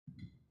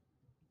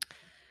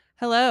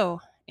Hello,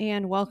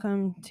 and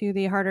welcome to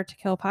the Harder to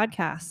Kill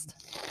podcast.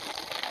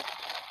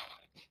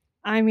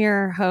 I'm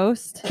your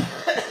host,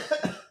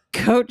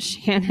 Coach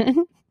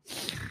Shannon.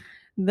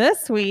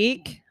 This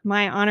week,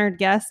 my honored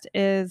guest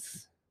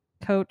is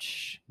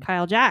Coach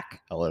Kyle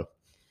Jack. Hello.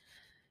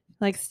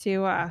 Likes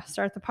to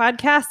start the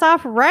podcast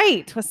off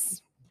right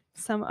with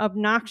some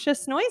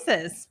obnoxious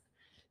noises.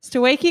 Just to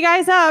wake you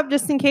guys up,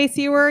 just in case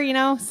you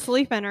were,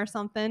 sleeping or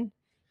something,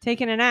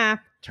 taking a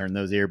nap. Turn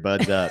those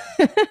earbuds up.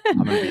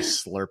 I'm going to be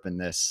slurping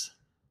this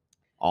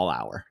all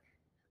hour.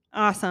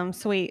 Awesome.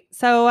 Sweet.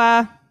 So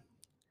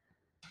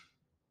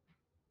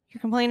you're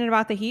complaining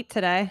about the heat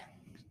today.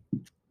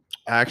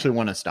 I actually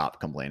want to stop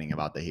complaining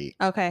about the heat.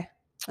 Okay.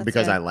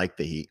 Because good. I like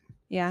the heat.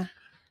 Yeah.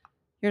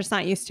 You're just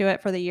not used to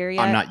it for the year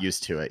yet? I'm not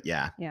used to it.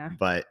 Yeah. Yeah.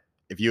 But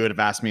if you would have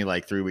asked me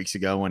like 3 weeks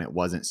ago when it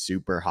wasn't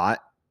super hot,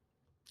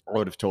 I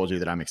would have told you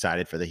that I'm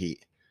excited for the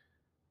heat.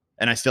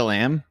 And I still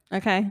am.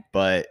 Okay.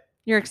 But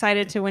you're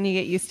excited to when you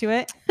get used to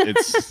it?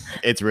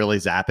 it's really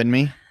zapping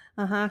me.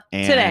 Uh-huh.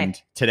 And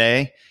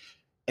today.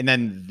 And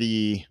then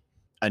the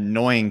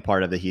annoying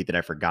part of the heat that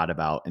I forgot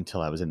about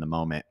until I was in the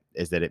moment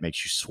is that it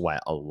makes you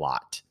sweat a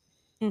lot.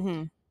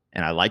 Mm-hmm.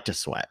 And I like to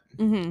sweat.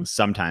 Mm-hmm.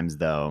 Sometimes,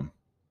 though,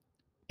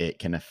 it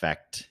can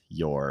affect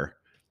your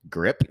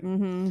grip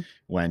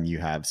when you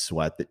have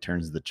sweat that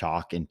turns the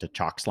chalk into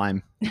chalk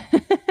slime.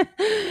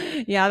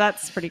 Yeah,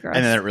 that's pretty gross.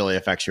 And then it really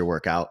affects your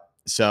workout.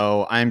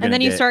 So and then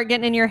you start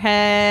getting in your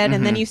head,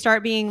 and then you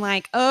start being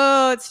like,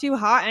 "Oh, it's too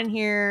hot in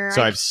here."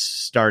 So I've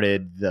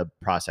started the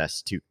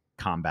process to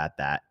combat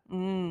that.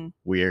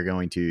 We are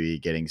going to be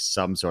getting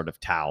some sort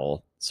of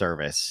towel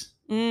service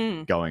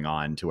going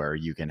on to where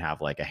you can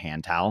have like a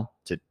hand towel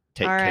to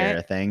take care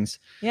of things.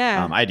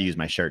 Yeah. I had to use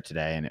my shirt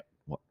today, and it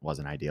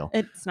wasn't ideal.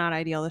 It's not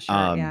ideal, the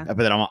shirt. Yeah. But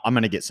then I'm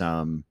going to get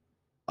some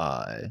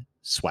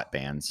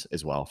sweatbands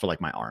as well for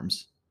like my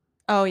arms.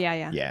 Oh,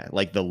 yeah. Yeah,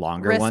 like the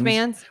longer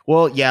wristbands? ones.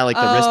 Well, yeah, like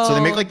the wrist. So they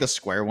make like the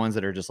square ones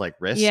that are just like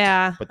wrist.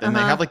 Yeah. But then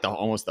they have like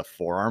almost the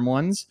forearm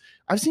ones.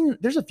 I've seen,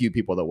 there's a few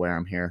people that wear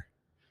them here.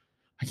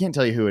 I can't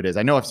tell you who it is.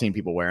 I know I've seen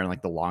people wearing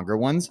like the longer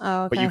ones.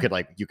 Oh, okay.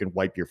 But you can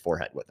wipe your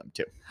forehead with them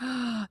too.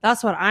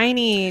 That's what I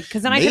need,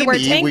 because then I could wear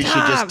tank we tops.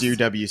 should just do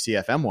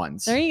WCFM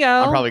ones. There you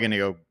go. I'm probably going to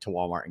go to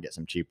Walmart and get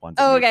some cheap ones.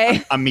 Oh,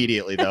 okay.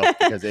 Immediately though,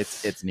 because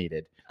it's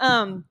needed.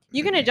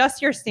 You can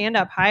adjust your stand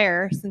up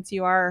higher since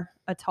you are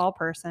a tall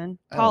person,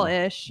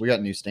 tall-ish. We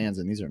got new stands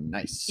and these are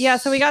nice. Yeah,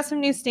 so we got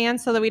some new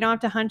stands so that we don't have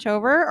to hunch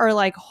over or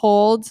like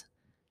hold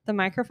the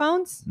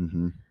microphones.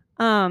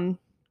 Mm-hmm.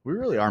 We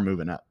really are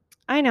moving up.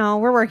 I know,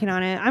 we're working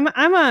on it.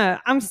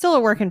 I'm still a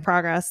work in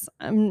progress.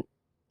 I'm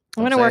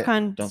gonna work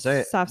on. Don't say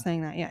it. Stop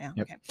saying that. Yeah.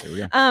 Yep, Okay. there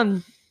we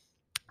go.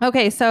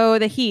 Okay, so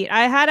the heat.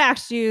 I had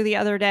asked you the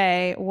other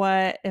day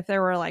what if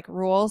there were like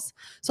rules.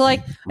 So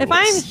like if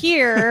I'm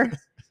here,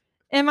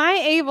 am I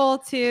able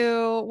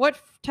to? What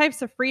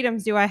types of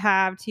freedoms do I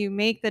have to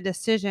make the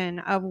decision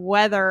of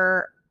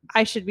whether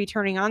I should be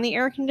turning on the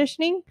air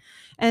conditioning?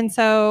 And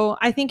so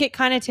I think it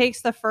kind of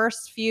takes the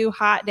first few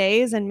hot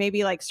days and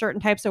maybe like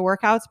certain types of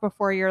workouts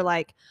before you're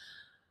like,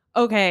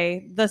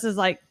 okay, this is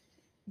like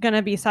going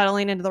to be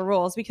settling into the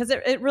rules, because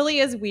it really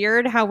is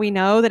weird how we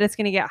know that it's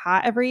going to get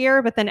hot every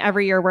year, but then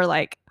every year we're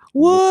like,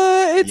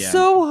 what? It's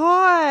so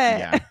hot.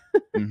 Yeah.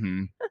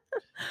 Mm-hmm.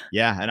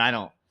 Yeah. And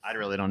I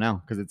really don't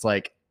know, because it's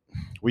like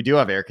we do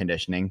have air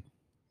conditioning.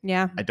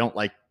 Yeah. I don't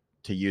like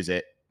to use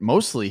it.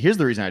 Mostly, here's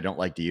the reason I don't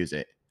like to use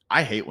it.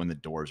 I hate when the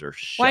doors are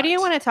shut. Why do you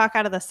want to talk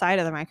out of the side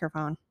of the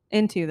microphone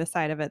into the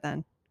side of it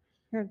then?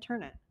 Here,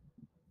 turn it.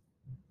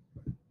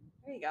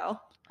 There you go.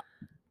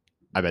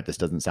 I bet this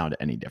doesn't sound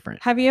any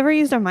different. Have you ever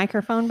used a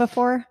microphone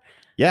before?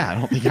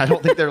 Yeah, I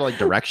don't think they're like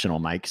directional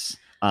mics.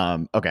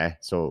 Okay,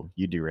 so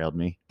you derailed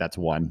me. That's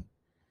one.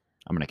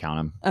 I'm gonna count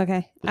them.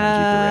 Okay.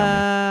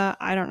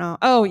 I don't know.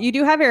 Oh, you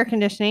do have air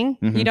conditioning.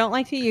 Mm-hmm. You don't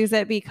like to use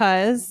it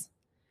because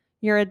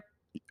you're a.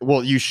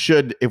 Well, you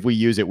should. If we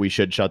use it, we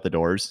should shut the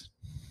doors.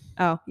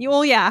 Oh,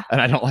 well, yeah. And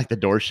I don't like the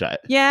door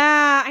shut.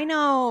 Yeah, I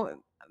know.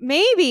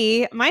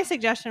 Maybe my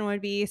suggestion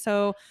would be,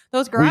 so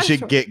those garage. We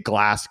should get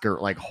glass,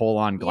 like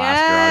hole-on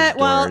glass garage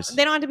doors. Well,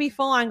 they don't have to be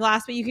full-on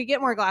glass, but you could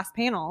get more glass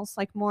panels,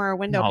 like more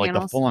window panels.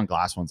 Like the full-on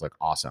glass ones look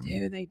awesome.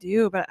 Dude, they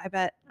do, but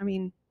it'd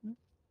be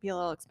a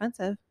little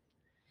expensive.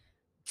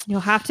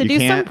 You'll have to do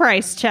some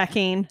price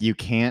checking. You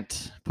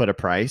can't put a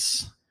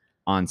price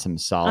on some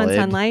solid on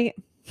sunlight,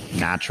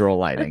 natural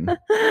lighting.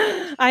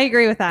 I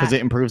agree with that, because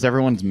it improves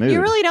everyone's mood.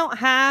 You really don't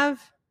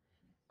have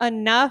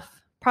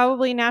enough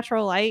probably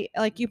natural light.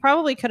 Like you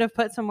probably could have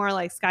put some more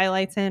like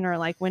skylights in or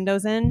like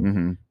windows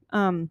in.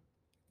 Mm-hmm.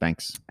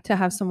 Thanks. To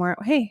have some more.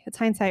 Hey, it's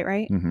hindsight,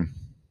 right? Mm-hmm.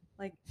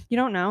 Like you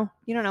don't know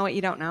what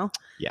you don't know.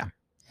 Yeah.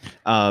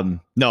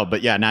 No,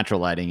 but yeah,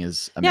 natural lighting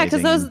is amazing. Yeah,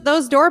 because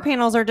those door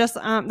panels are just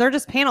they're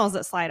just panels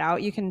that slide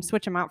out. You can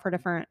switch them out for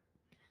different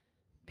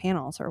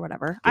panels or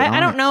whatever. I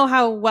don't know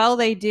how well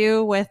they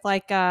do with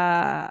like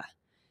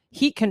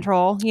heat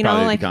control, probably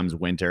like becomes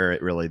winter.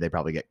 They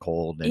probably get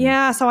cold. And,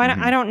 yeah. So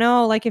I don't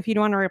know, like if you'd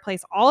want to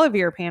replace all of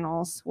your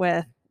panels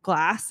with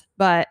glass,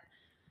 but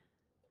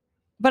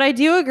But I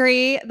do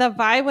agree. The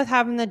vibe with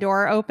having the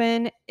door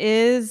open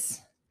is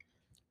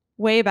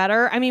way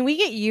better. I mean, we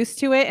get used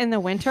to it in the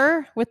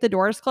winter with the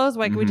doors closed.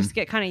 Like we just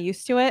get kind of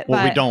used to it. Well,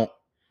 but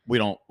we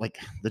don't like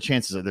the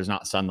chances of there's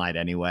not sunlight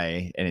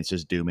anyway, and it's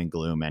just doom and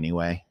gloom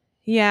anyway.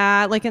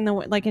 Yeah, like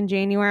in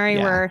January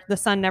where the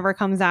sun never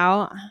comes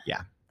out.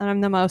 Yeah. And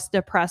I'm the most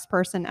depressed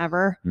person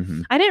ever.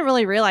 Mm-hmm. I didn't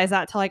really realize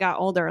that till I got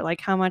older, like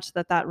how much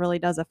that really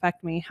does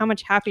affect me, how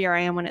much happier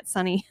I am when it's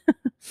sunny.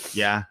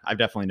 Yeah, I've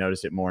definitely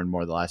noticed it more and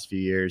more the last few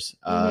years.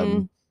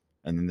 And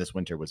then this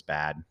winter was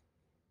bad.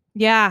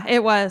 Yeah,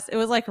 it was. It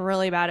was like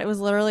really bad. It was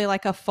literally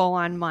like a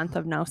full-on month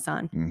of no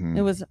sun. Mm-hmm.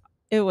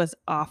 It was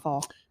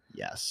awful.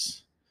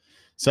 Yes.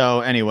 So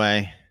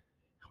anyway,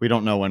 we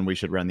don't know when we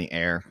should run the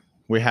air.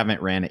 We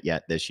haven't ran it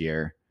yet this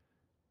year.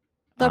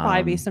 There'll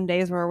probably be some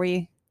days where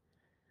we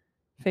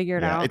figure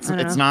it out.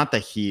 It's not the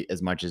heat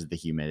as much as the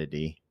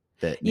humidity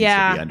that needs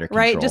to be under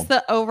control. Right. Just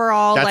the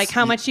overall, like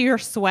how much you're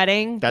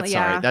sweating. That's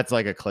sorry. That's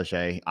like a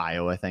cliche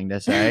Iowa thing to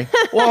say.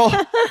 Well,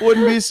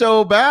 wouldn't be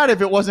so bad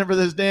if it wasn't for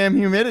this damn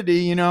humidity.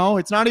 You know,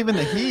 it's not even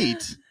the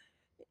heat.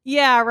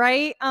 Yeah.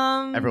 Right.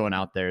 Everyone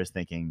out there is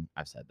thinking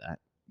I've said that.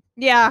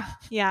 Yeah.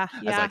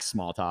 As like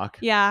small talk.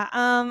 Yeah.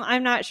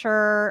 I'm not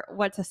sure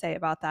what to say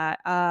about that.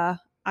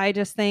 I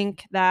just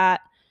think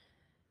that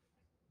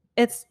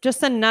it's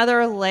just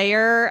another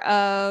layer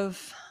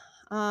of,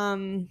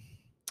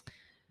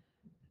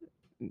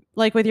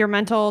 like with your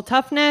mental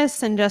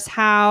toughness and just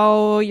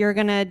how you're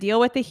going to deal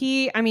with the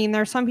heat. I mean,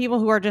 there's some people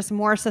who are just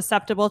more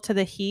susceptible to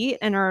the heat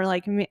and are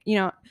like, you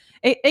know,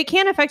 it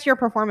can affect your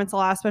performance a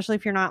lot, especially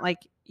if you're not like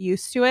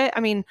used to it.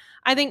 I mean,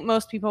 I think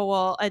most people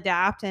will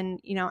adapt and,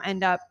 you know,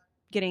 end up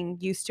getting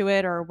used to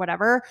it or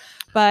whatever.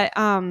 But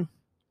I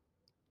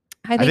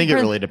think it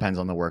really depends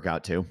on the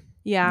workout too.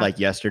 Yeah. Like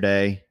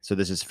yesterday. So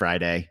this is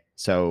Friday.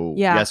 So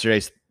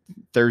yesterday's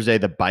Thursday,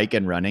 the bike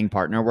and running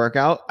partner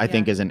workout, I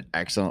think is an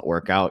excellent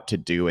workout to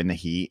do in the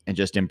heat and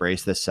just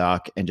embrace the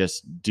suck and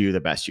just do the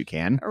best you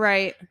can.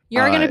 Right.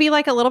 You're going to be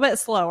like a little bit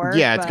slower.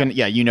 Yeah. It's going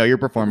to, you know, your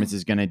performance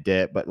is going to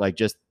dip, but like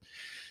just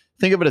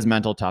think of it as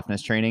mental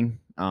toughness training.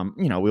 You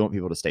know, we want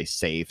people to stay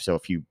safe. So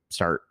if you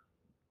start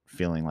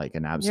feeling like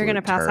an absolute, you're going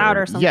to pass out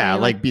or something. Yeah.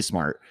 Like be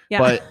smart. Yeah.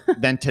 But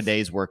then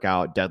today's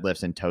workout,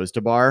 deadlifts and toes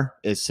to bar,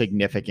 is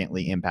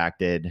significantly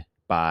impacted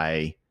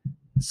by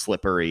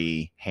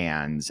slippery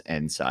hands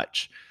and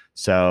such.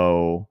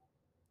 So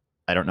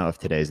I don't know if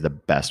today's the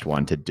best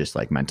one to just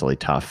like mentally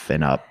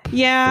toughen up.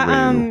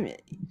 Yeah.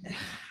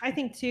 I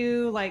think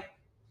too, like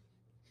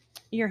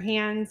your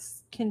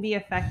hands can be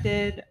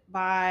affected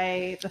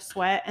by the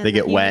sweat and they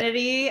get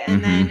humidity wet.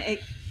 And then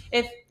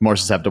it's more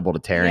susceptible to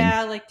tearing.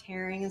 Yeah. Like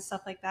tearing and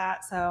stuff like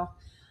that. So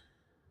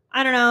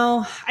I don't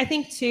know. I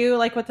think too,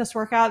 like with this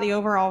workout, the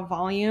overall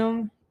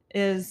volume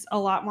is a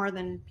lot more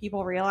than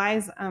people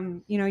realize.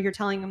 You know, you're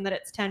telling them that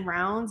it's 10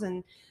 rounds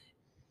and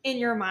in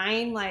your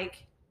mind,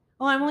 like,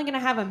 well, I'm only going to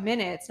have a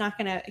minute. It's not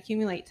going to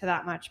accumulate to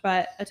that much,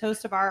 but a toes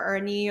to bar or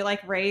a knee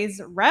like raise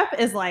rep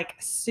is like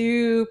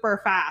super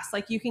fast.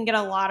 Like you can get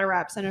a lot of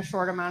reps in a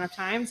short amount of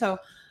time. So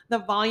the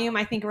volume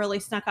I think really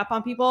snuck up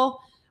on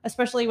people,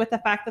 especially with the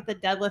fact that the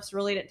deadlifts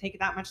really didn't take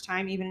that much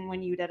time. Even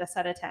when you did a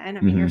set of 10, I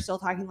mean, you're still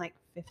talking like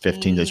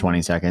 15 to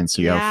 20 seconds.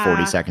 So you have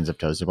 40 seconds of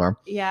toes to bar.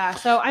 Yeah.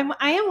 So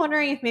I am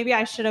wondering if maybe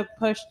I should have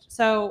pushed.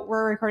 So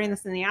we're recording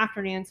this in the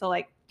afternoon. So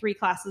like 3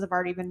 classes have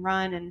already been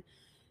run. And,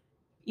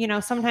 you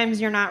know,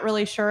 sometimes you're not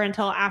really sure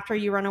until after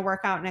you run a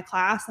workout in a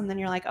class. And then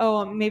you're like,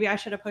 oh, maybe I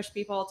should have pushed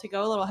people to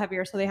go a little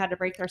heavier. So they had to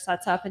break their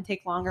sets up and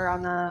take longer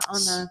on the.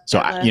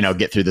 So, you know,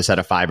 get through the set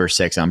of 5 or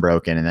 6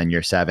 unbroken. And then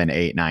your 7,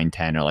 8, 9,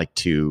 10 or like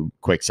 2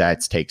 quick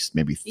sets takes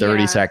maybe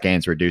 30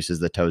 seconds, reduces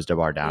the toes to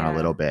bar down a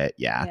little bit.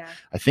 Yeah.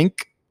 I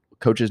think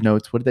coach's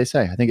notes, what did they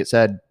say? I think it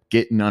said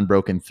getting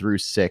unbroken through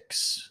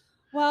 6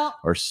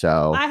 or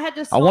so.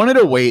 I wanted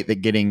to wait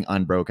that getting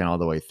unbroken all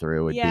the way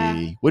through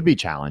would be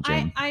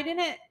challenging. I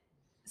didn't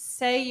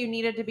say you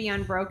needed to be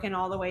unbroken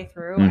all the way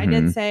through. I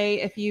did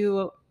say if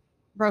you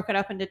broke it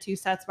up into 2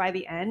 sets by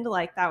the end,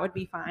 like that would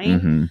be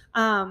fine.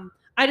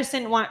 I just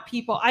didn't want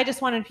people, I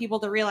just wanted people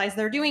to realize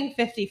they're doing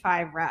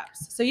 55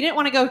 reps. So you didn't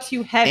want to go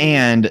too heavy.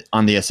 And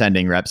on the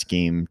ascending rep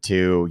scheme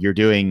too, you're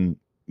doing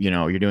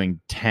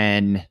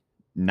 10,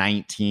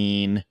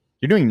 19,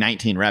 you're doing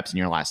 19 reps in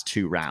your last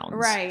 2 rounds.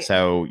 Right.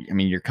 So, I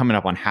mean, you're coming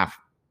up on half,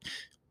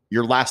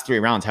 your last 3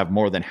 rounds have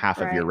more than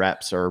half of your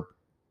reps or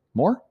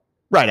more.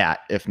 Right at,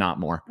 if not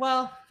more.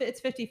 Well,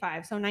 it's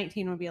 55, so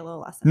 19 would be a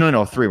little less.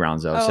 No, 3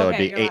 rounds though. So it'd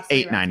be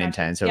 8, 9, and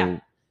 10.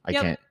 So I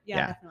can't.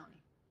 Yeah,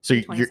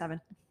 definitely.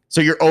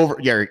 So you're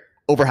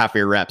over half of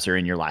your reps are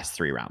in your last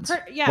 3 rounds.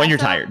 When you're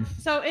tired.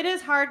 So it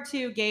is hard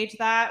to gauge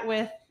that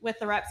with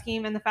the rep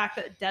scheme and the fact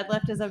that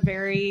deadlift is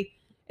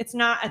it's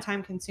not a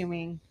time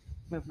consuming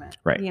movement.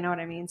 Right. You know what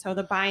I mean? So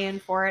the buy-in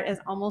for it is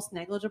almost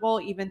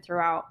negligible even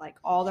throughout like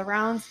all the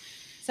rounds.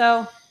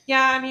 So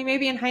yeah, I mean,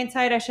 maybe in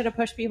hindsight, I should have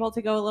pushed people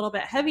to go a little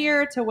bit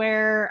heavier to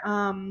where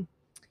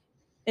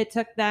it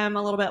took them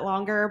a little bit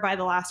longer by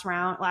the last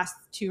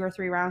 2 or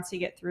 3 rounds to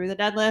get through the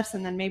deadlifts.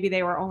 And then maybe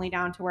they were only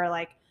down to where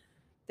like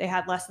they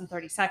had less than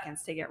 30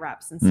 seconds to get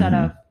reps instead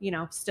of,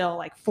 still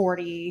like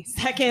 40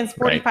 seconds,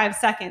 45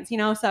 seconds,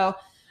 So,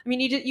 I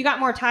mean, you got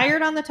more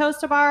tired on the toes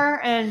to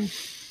bar. And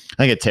I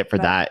think a tip for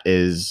that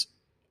is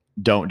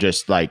don't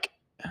just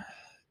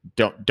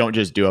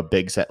just do a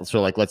big set.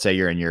 So like, let's say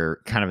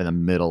you're kind of in the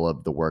middle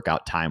of the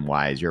workout time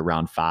wise, you're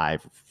around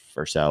 5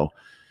 or so.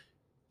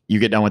 You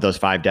get done with those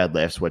 5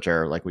 deadlifts, which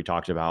are, like we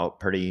talked about,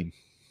 pretty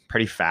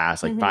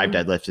fast. Like 5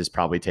 deadlifts is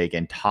probably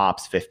taking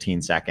tops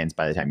 15 seconds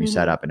by the time you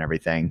set up and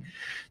everything.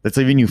 That's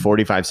leaving you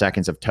 45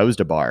 seconds of toes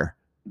to bar.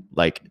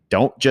 Like,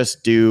 don't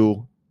just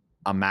do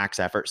a max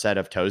effort set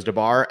of toes to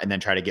bar and then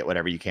try to get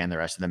whatever you can the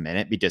rest of the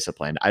minute. Be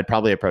disciplined. I'd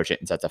probably approach it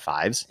in sets of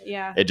 5s.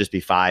 Yeah. It'd just be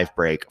 5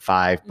 break,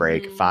 5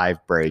 break,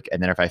 5 break.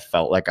 And then if I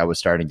felt like I was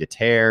starting to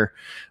tear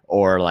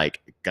or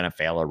like gonna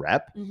fail a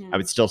rep, I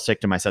would still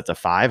stick to my sets of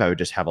 5. I would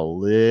just have a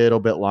little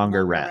bit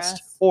longer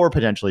rest or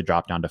potentially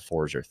drop down to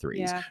 4s or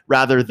 3s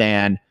rather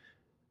than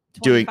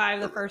doing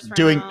the first round.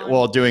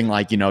 doing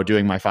like,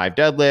 doing my 5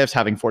 deadlifts,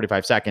 having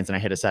 45 seconds and I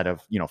hit a set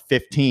of,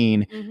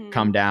 15,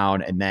 come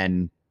down, and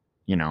then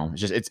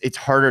it's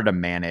harder to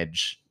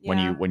manage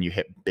when you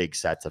hit big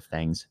sets of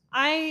things.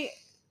 I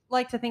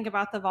like to think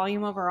about the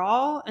volume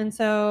overall. And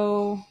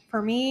so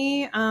for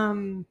me,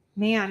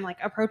 like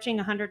approaching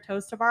 100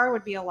 toes to bar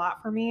would be a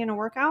lot for me in a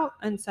workout.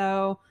 And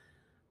so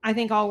I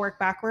think I'll work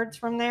backwards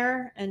from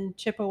there and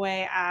chip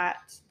away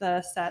at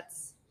the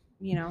sets,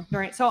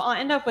 so I'll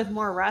end up with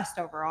more rest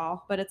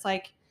overall, but it's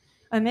like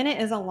a minute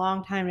is a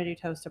long time to do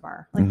toes to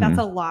bar. Like that's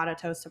a lot of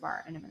toes to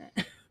bar in a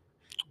minute.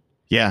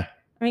 Yeah.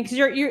 I mean, because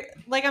you're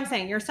like I'm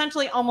saying, you're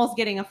essentially almost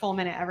getting a full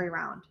minute every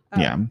round.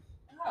 Yeah.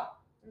 Oh,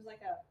 there's like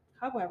a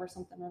cobweb or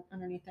something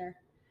underneath there.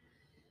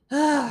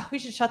 We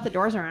should shut the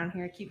doors around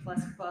here. Keep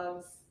less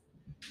bugs.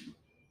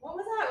 What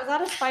was that? Was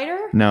that a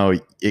spider? No,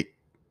 it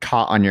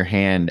caught on your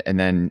hand, and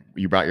then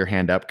you brought your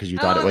hand up because you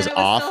thought it was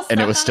off,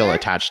 and it was still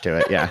attached to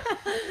it. Yeah.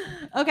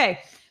 Okay.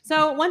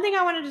 So one thing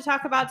I wanted to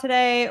talk about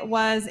today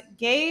was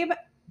Gabe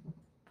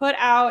put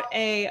out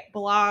a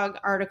blog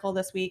article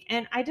this week,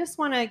 and I just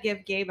want to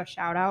give Gabe a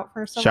shout out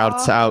first of all.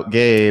 Shouts out,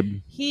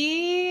 Gabe.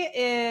 He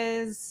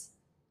is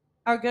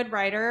a good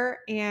writer,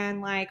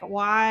 and like,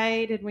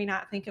 why did we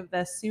not think of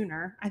this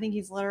sooner? I think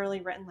he's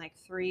literally written like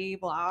 3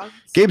 blogs.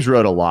 Gabe's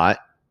wrote a lot.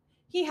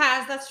 He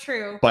has, that's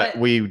true. But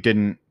we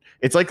didn't.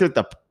 It's like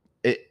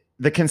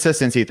the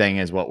consistency thing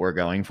is what we're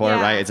going for,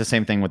 right? It's the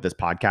same thing with this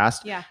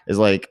podcast. Yeah. Is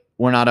like,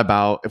 we're not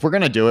about, if we're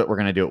going to do it, we're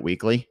going to do it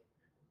weekly.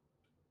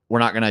 We're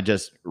not going to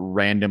just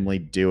randomly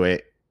do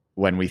it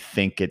when we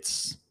think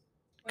it's,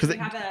 because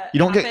you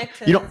don't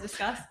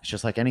discuss. It's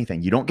just like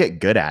anything. You don't get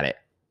good at it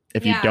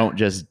if you don't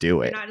just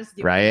do it,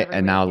 right?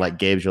 And now like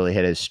Gabe's really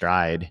hit his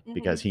stride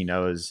because he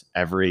knows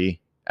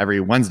every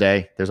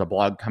Wednesday there's a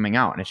blog coming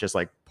out, and it's just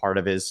like part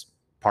of his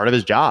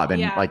job,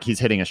 and like he's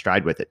hitting a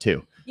stride with it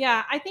too.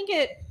 Yeah, I think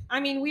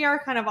we are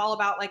kind of all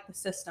about like the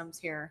systems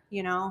here,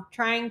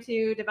 trying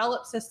to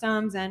develop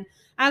systems. And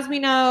as we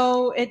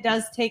know, it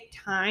does take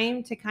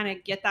time to kind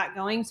of get that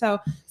going. So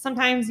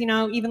sometimes,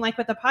 even like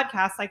with the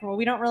podcast, like, well,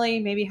 we don't really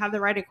maybe have the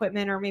right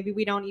equipment, or maybe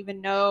we don't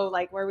even know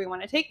like where we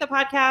want to take the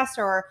podcast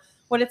or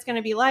what it's going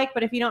to be like.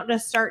 But if you don't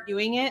just start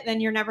doing it,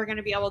 then you're never going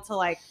to be able to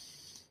like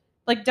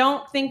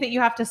don't think that you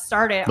have to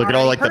start it. Look at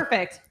all like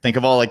perfect. Think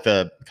of all like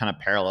the kind of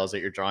parallels that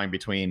you're drawing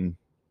between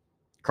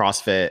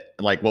CrossFit,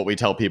 like what we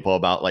tell people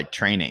about like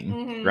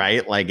training,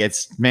 right? Like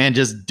it's, man,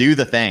 just do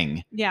the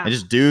thing. Yeah. And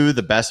just do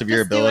the best of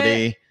your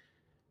ability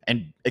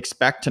and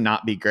expect to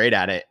not be great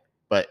at it,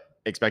 but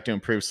expect to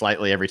improve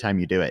slightly every time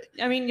you do it.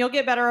 I mean, you'll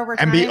get better over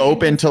time. And be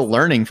open to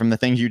learning from the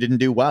things you didn't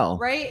do well.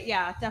 Right.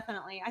 Yeah,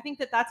 definitely. I think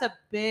that that's a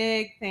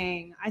big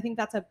thing.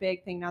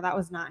 Now, that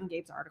was not in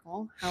Gabe's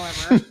article.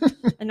 However,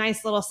 a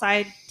nice little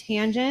side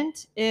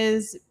tangent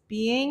is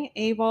being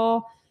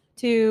able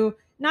to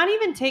not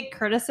even take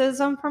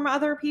criticism from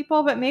other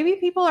people, but maybe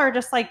people are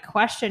just like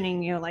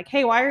questioning you, like,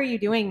 hey, why are you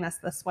doing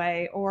this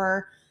way?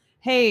 Or,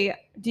 hey,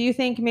 do you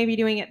think maybe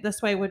doing it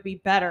this way would be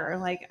better?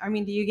 Like, I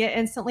mean, do you get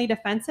instantly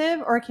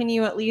defensive, or can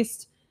you at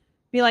least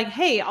be like,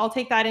 hey, I'll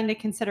take that into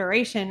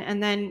consideration,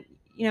 and then,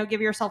 give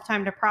yourself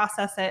time to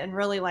process it and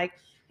really like,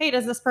 hey,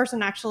 does this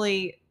person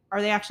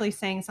are they actually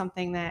saying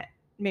something that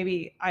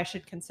maybe I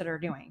should consider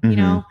doing?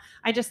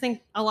 I just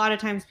think a lot of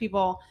times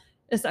people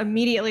just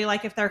immediately,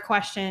 like if they're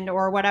questioned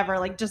or whatever,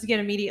 like just get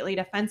immediately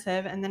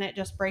defensive, and then it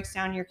just breaks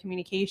down your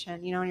communication,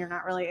 and you're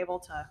not really able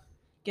to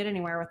get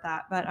anywhere with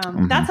that. But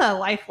that's a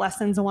life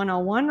lessons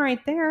 101 right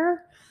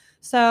there.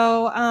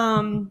 So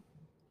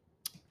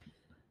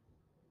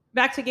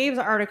back to Gabe's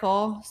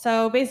article.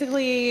 So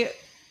basically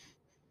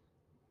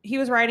he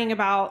was writing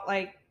about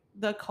like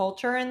the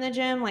culture in the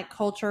gym, like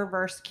culture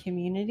versus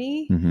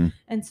community.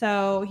 And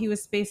so he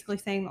was basically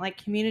saying that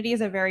like community is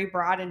a very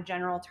broad and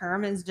general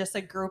term, is just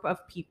a group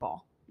of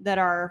people that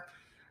are,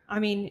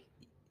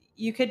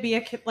 you could be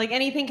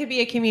anything could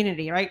be a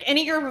community, right?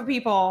 Any group of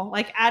people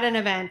like at an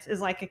event is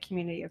like a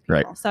community of people.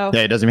 Right. So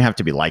it doesn't even have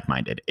to be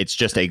like-minded. It's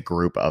just a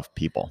group of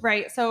people.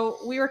 Right. So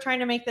we were trying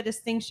to make the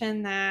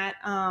distinction that,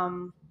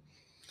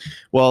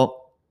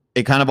 well,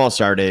 it kind of all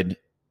started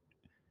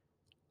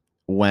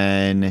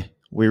when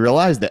we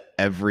realized that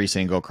every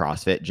single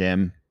CrossFit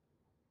gym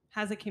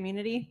has a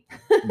community,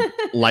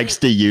 likes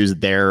to use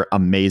their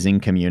amazing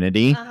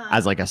community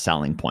as like a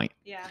selling point.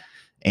 Yeah.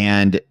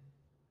 And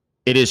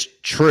it is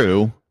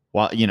true.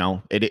 Well, you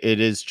know, it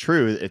is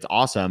true. It's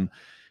awesome.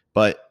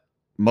 But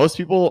most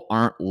people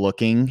aren't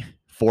looking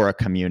for a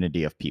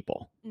community of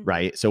people,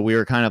 right? So we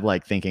were kind of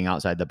like thinking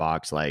outside the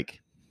box,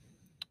 like,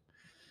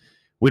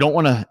 we don't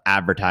want to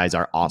advertise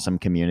our awesome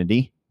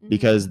community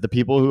because the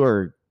people who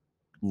are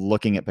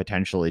looking at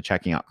potentially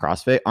checking out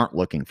CrossFit aren't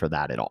looking for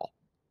that at all.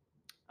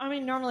 I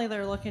mean, normally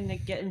they're looking to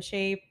get in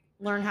shape,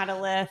 learn how to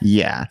lift.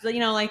 Yeah. So, you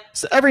know, like,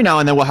 so every now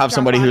and then we'll have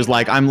somebody who's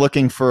like, I'm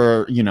looking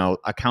for, you know,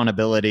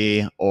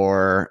 accountability,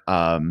 or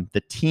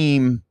the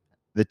team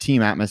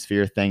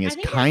atmosphere thing is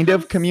kind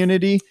of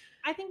community.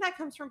 I think that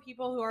comes from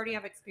people who already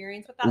have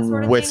experience with that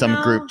sort of with thing some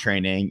now. Group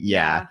training.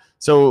 Yeah.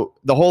 So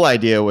the whole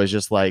idea was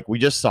just like, we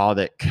just saw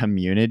that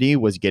community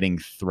was getting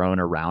thrown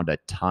around a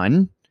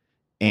ton.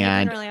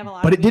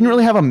 But it didn't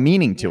really have a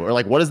meaning to it. Or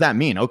like, what does that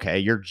mean? Okay,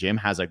 your gym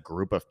has a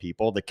group of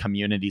people. The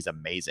community's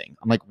amazing.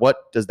 I'm like,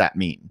 what does that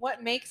mean?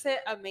 What makes it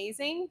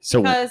amazing?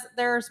 So because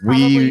there's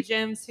probably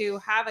gyms who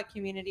have a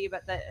community,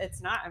 but that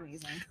it's not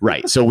amazing.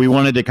 Right. So we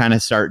wanted to kind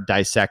of start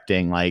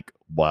dissecting, like,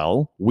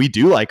 well, we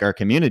do like our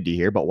community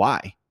here, but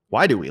why?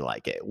 Why do we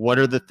like it? What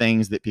are the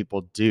things that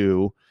people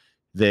do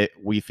that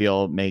we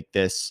feel make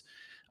this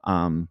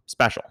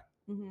special?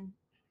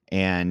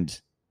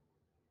 And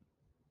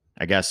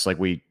I guess like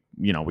we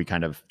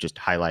kind of just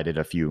highlighted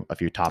a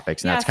few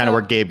topics, and that's kind of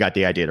where Gabe got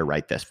the idea to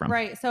write this from.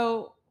 Right.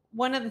 So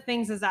one of the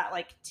things is that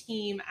like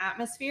team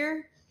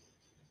atmosphere.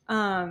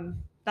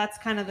 That's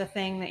kind of the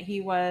thing that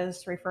he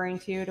was referring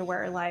to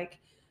where like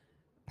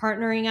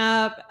partnering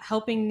up,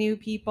 helping new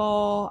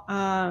people,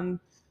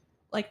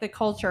 like the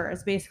culture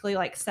is basically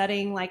like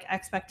setting like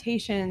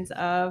expectations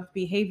of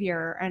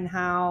behavior and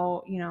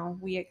how, you know,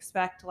 we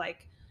expect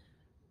like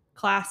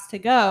class to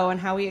go and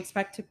how we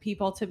expect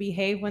people to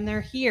behave when they're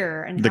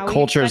here, and the how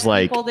culture is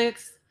like people to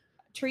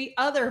treat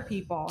other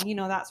people, you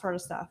know, that sort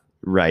of stuff.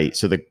 Right.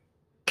 So the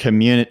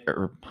community,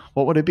 or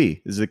what would it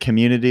be? Is the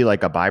community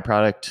like a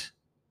byproduct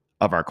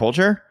of our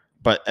culture?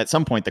 But at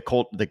some point,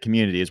 the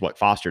community is what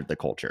fostered the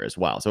culture as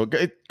well. So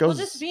it goes.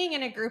 Well, just being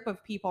in a group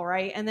of people,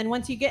 right? And then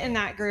once you get in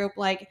that group,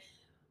 like,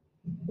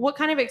 what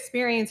kind of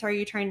experience are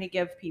you trying to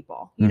give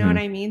people? You know what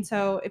I mean?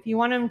 So if you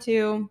want them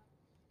to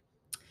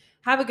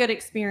have a good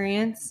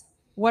experience,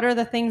 what are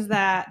the things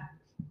that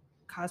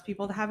cause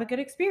people to have a good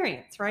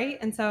experience, right?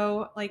 And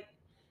so like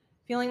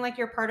feeling like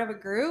you're part of a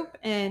group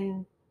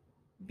and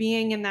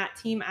being in that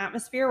team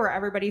atmosphere where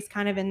everybody's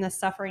kind of in this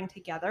suffering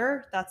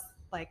together, that's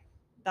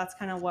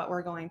kind of what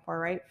we're going for,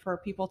 right? For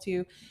people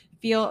to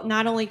feel,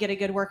 not only get a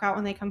good workout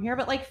when they come here,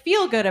 but like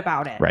feel good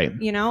about it, right?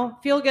 You know,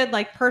 feel good,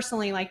 like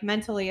personally, like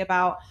mentally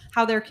about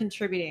how they're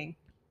contributing.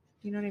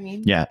 You know what I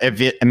mean? Yeah.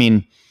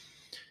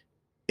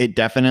 It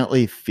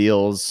definitely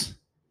feels,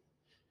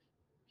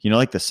 you know,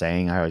 like the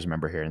saying, I always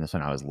remember hearing this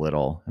when I was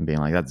little and being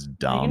like, that's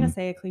dumb. Are you gonna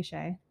say a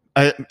cliche?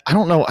 I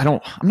don't know.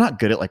 I'm not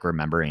good at like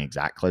remembering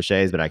exact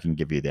cliches, but I can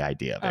give you the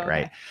idea of it,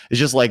 right? It's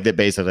just like that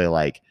basically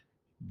like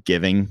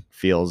giving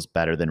feels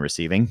better than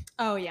receiving.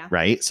 Oh yeah.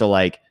 Right. So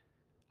like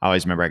I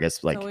always remember, I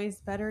guess like it's always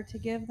better to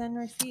give than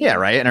receive. Yeah,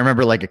 right. And I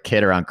remember like a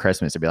kid around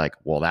Christmas to be like,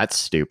 well, that's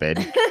stupid.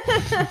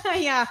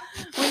 Yeah.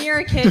 When you're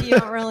a kid, you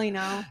don't really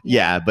know.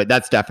 Yeah, but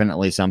that's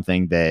definitely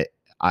something that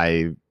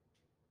I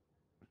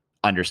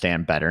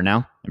understand better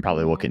now and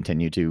probably will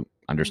continue to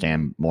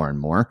understand more and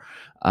more.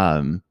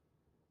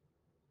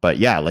 But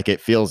yeah, like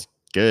it feels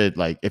good.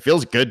 Like it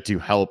feels good to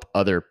help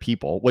other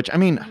people, which I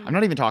mean, I'm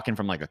not even talking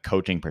from like a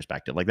coaching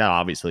perspective. Like that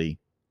obviously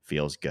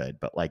feels good,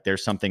 but like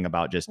there's something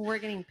about just we're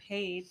getting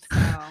paid.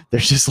 So.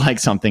 There's just like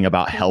something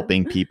about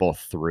helping people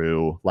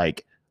through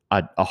like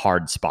a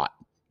hard spot.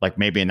 Like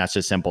maybe, and that's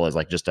just simple as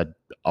like just a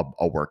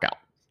workout.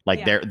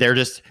 Like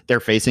they're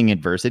facing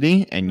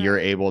adversity and you're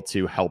able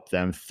to help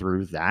them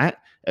through that.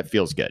 It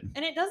feels good.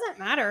 And it doesn't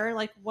matter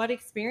like what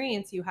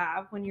experience you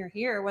have when you're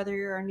here, whether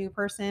you're a new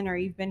person or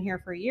you've been here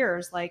for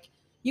years, like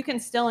you can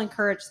still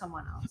encourage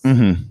someone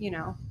else. You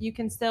know, you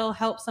can still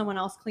help someone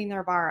else clean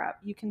their bar up.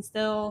 You can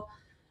still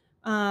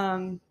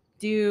you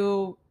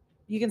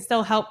can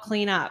still help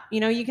clean up. You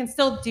know, you can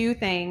still do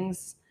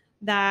things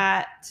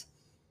that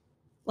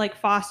like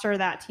foster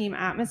that team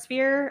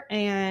atmosphere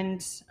and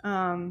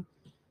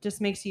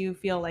just makes you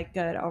feel like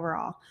good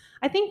overall.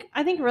 I think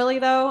really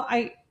though,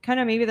 I kind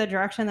of maybe the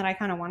direction that I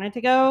kind of wanted to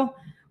go,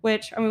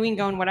 which I mean we can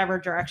go in whatever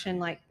direction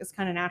like is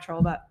kind of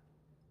natural, but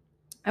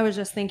I was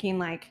just thinking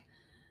like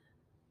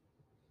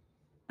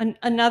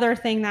another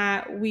thing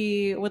that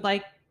we would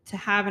like to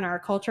have in our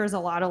culture is a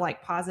lot of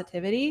like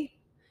positivity.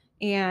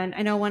 And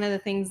I know one of the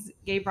things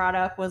Gabe brought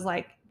up was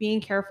like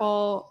being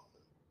careful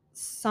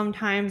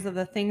sometimes of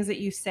the things that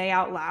you say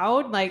out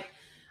loud. Like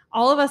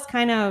all of us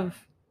kind of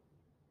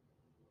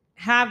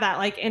have that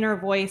like inner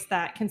voice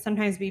that can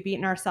sometimes be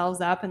beating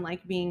ourselves up and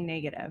like being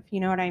negative.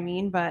 You know what I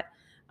mean? But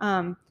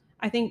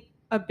I think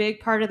a big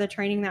part of the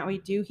training that we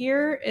do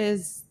here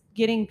is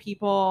getting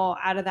people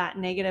out of that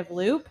negative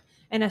loop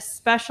And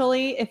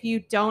especially if you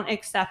don't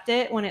accept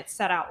it when it's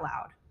said out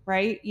loud,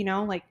 right? You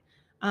know, like,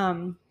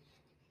 I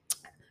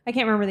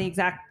can't remember the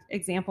exact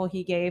example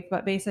he gave,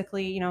 but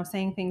basically, you know,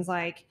 saying things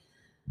like,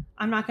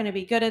 I'm not going to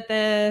be good at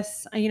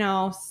this, you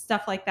know,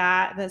 stuff like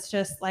that. That's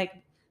just like,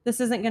 this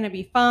isn't going to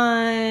be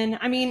fun.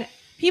 I mean,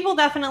 people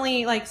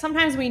definitely, like,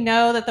 sometimes we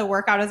know that the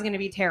workout is going to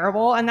be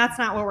terrible, and that's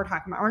not what we're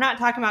talking about. We're not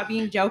talking about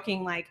being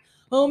joking like,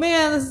 oh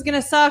man, this is going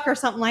to suck or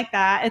something like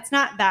that. It's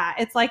not that.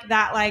 It's like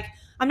that, like,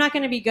 I'm not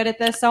going to be good at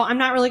this, so I'm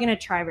not really going to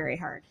try very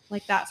hard.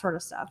 Like that sort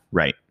of stuff.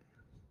 Right.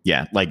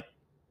 Yeah. Like,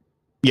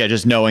 yeah,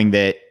 just knowing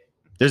that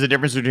there's a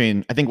difference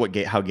between, I think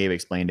how Gabe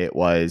explained it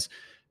was,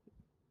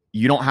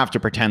 you don't have to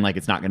pretend like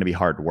it's not going to be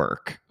hard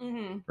work.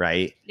 Mm-hmm.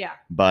 Right. Yeah.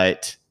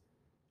 But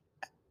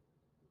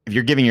if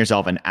you're giving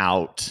yourself an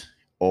out,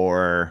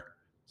 or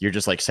you're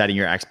just like setting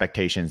your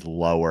expectations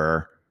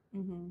lower,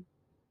 mm-hmm.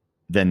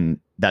 then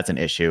that's an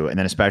issue. And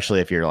then especially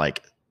if you're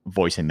like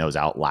voicing those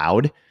out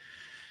loud,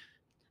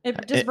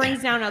 it just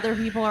brings down other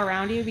people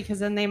around you, because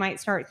then they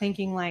might start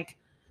thinking like,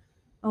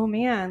 oh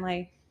man,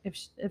 like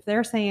if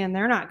they're saying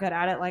they're not good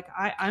at it, like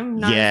I'm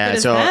not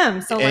as good as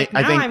them. So like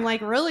now I'm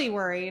like really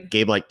worried.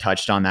 Gabe like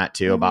touched on that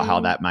too, mm-hmm. about how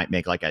that might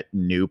make like a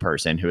new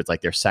person who it's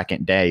like their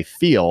second day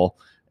feel,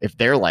 if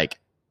they're like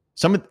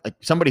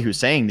somebody who's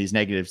saying these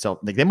negative self,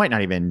 like they might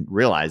not even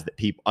realize that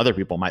other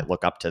people might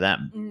look up to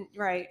them.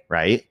 Right.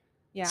 Right.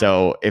 Yeah.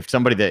 So if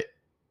somebody that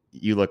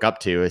you look up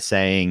to is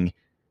saying,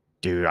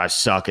 dude, I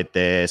suck at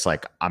this,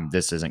 like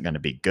this isn't going to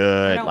be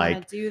good.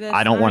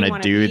 I don't want to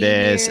do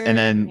this. And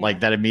then like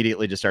that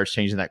immediately just starts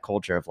changing that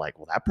culture of like,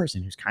 well, that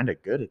person who's kind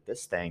of good at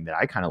this thing that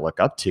I kind of look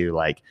up to,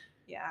 like,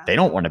 they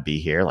don't want to be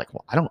here. Like,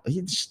 well,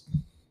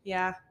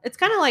 yeah. It's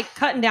kind of like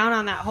cutting down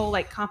on that whole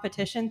like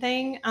competition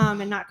thing,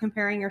 and not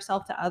comparing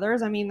yourself to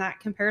others. I mean, that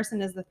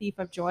comparison is the thief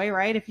of joy,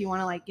 right? If you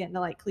want to like get into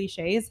like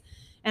cliches.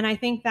 And I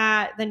think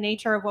that the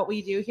nature of what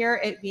we do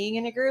here, it being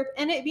in a group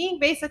and it being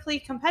basically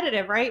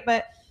competitive, right?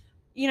 But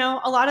you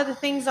know, a lot of the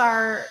things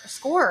are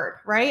scored,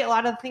 right? A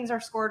lot of the things are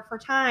scored for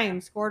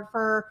time, scored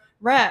for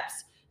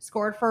reps,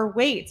 scored for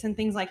weights and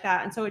things like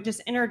that. And so it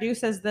just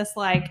introduces this,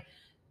 like,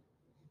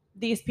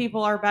 these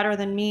people are better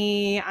than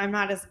me, I'm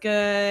not as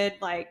good,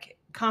 like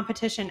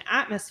competition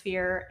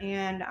atmosphere.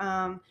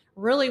 And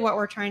really what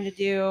we're trying to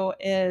do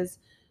is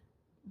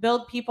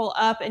build people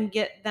up and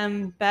get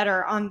them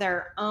better on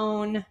their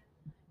own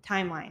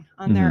timeline,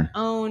 on mm-hmm. their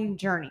own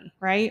journey,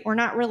 right? We're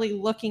not really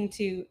looking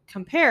to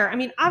compare. I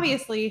mean,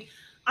 obviously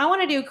I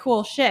want to do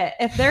cool shit.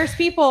 If there's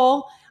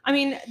people, I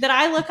mean, that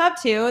I look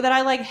up to that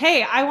I like,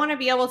 hey, I want to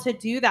be able to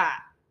do that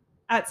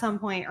at some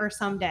point or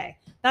someday.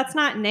 That's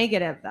not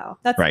negative though.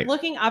 That's right.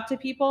 Looking up to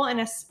people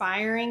and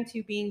aspiring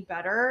to being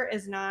better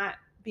is not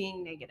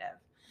being negative.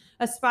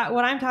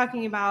 What I'm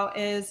talking about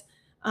is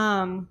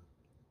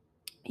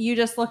you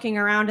just looking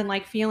around and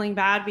like feeling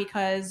bad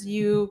because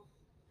you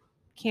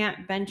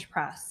can't bench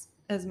press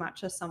as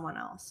much as someone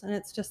else. And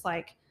it's just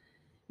like,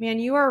 man,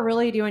 you are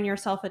really doing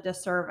yourself a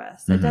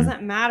disservice. Mm-hmm. It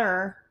doesn't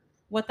matter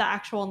what the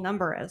actual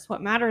number is.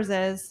 What matters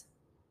is,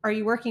 are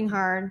you working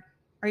hard?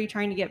 Are you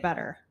trying to get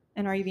better?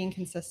 And are you being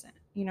consistent?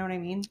 You know what I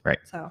mean? Right.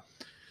 So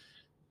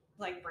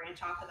like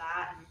branch off of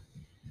that and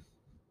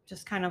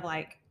just kind of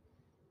like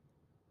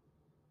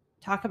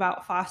talk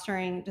about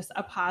fostering just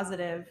a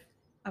positive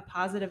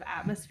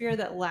atmosphere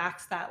that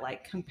lacks that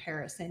like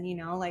comparison, you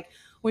know, like,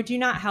 would you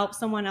not help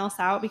someone else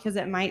out because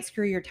it might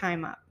screw your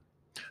time up?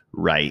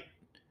 Right.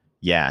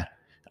 Yeah.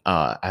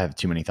 I have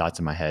too many thoughts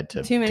in my head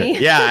too many.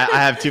 Yeah, I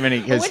have too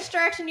many. Which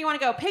direction do you want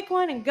to go? Pick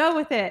one and go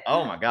with it.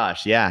 Oh my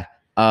gosh. Yeah.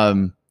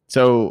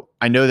 So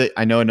I know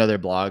another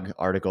blog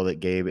article that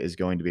Gabe is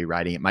going to be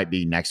writing. It might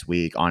be next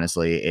week,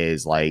 honestly,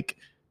 is like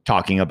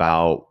talking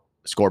about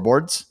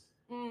scoreboards.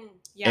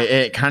 Yeah.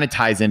 It kind of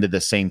ties into the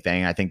same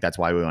thing. I think that's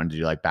why we wanted to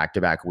do like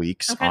back-to-back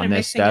weeks on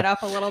this stuff. It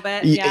up a little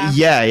bit.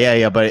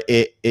 Yeah. But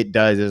it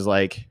does is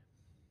like,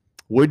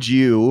 would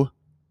you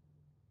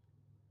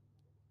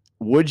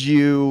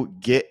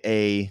get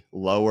a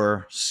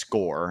lower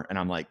score? And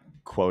I'm like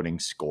quoting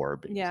score.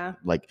 Yeah.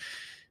 Like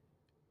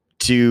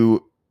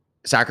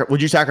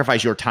would you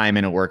sacrifice your time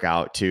in a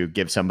workout to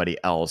give somebody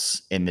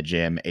else in the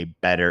gym a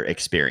better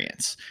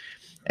experience?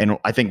 And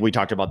I think we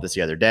talked about this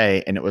the other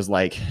day, and it was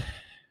like,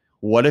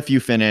 what if you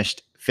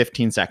finished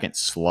 15 seconds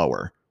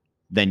slower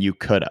than you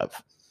could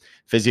have?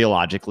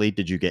 Physiologically,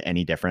 did you get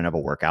any different of a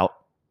workout?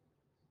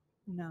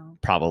 No.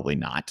 Probably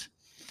not.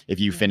 If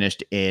you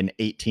finished in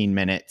 18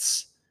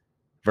 minutes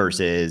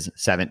versus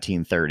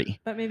 17:30.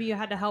 But maybe you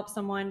had to help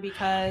someone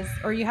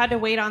or you had to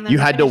wait on them.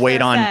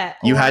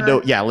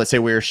 Let's say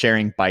we were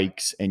sharing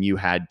bikes and you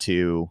had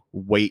to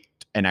wait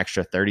an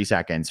extra 30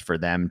 seconds for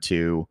them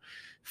to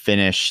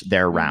finish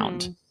their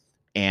round.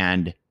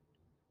 And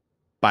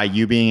by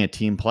you being a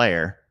team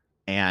player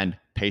and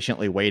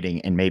patiently waiting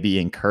and maybe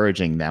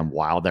encouraging them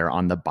while they're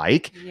on the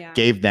bike,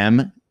 gave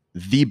them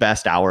the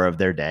best hour of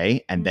their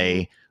day, and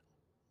they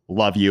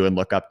love you and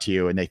look up to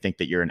you, and they think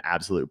that you're an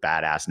absolute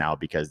badass now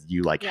because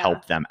you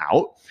help them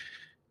out.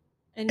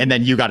 and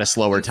then you got a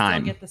slower you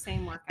time. Still get the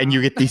same workout. And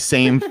you get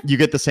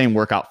the same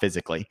workout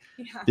physically.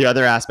 Yeah. The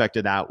other aspect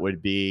of that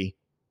would be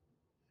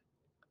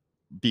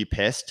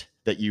pissed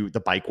that the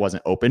bike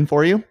wasn't open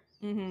for you.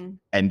 Mm-hmm.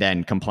 And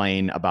then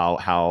complain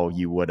about how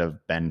you would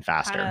have been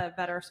faster. Had a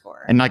better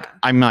score. And like,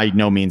 I'm by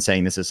no means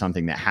saying this is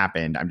something that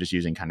happened. I'm just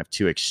using kind of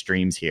two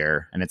extremes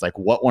here. And it's like,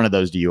 what one of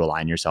those do you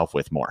align yourself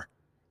with more?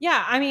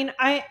 Yeah. I mean,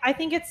 I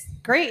think it's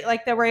great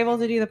like that we're able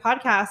to do the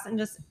podcast and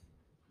just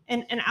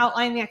and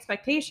outline the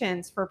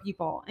expectations for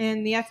people.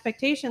 And the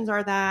expectations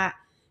are that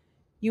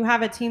you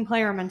have a team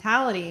player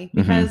mentality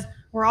because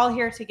we're all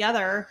here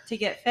together to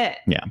get fit.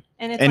 Yeah.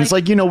 And it's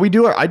like,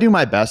 I do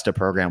my best to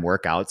program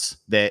workouts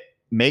that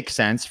make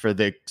sense for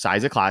the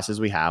size of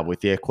classes we have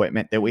with the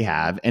equipment that we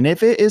have. And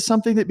if it is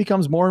something that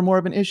becomes more and more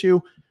of an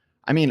issue,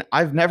 I mean,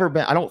 I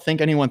don't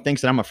think anyone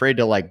thinks that I'm afraid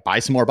to like buy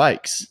some more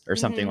bikes or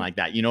something like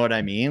that. You know what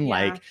I mean?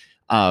 Yeah.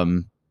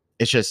 Like,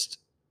 it's just,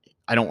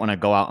 I don't want to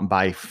go out and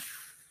buy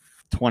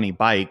 20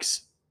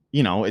 bikes.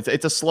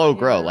 It's a slow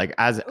grow. Like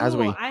as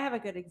we, I have a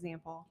good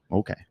example.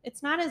 Okay.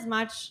 It's not as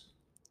much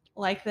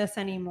like this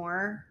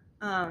anymore.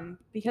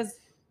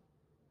 Because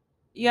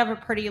you have a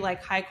pretty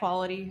like high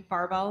quality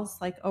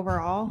barbells, like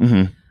overall.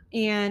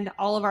 And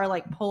all of our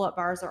like pull-up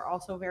bars are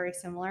also very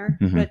similar.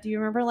 But do you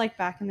remember like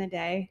back in the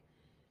day,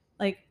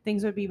 like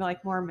things would be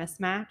like more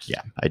mismatched?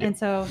 Yeah, I do. And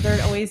so there'd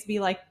always be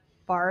like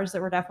bars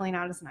that were definitely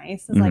not as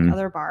nice as like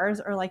other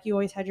bars, or like you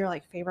always had your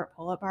like favorite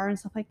pull-up bar and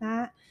stuff like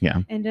that. Yeah.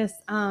 And just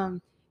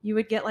you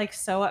would get like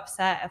so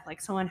upset if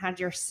like someone had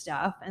your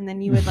stuff, and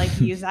then you would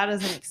like use that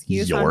as an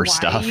excuse your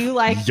stuff.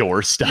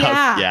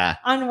 Yeah.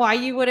 On why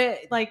you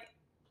wouldn't like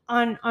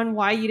on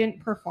why you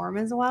didn't perform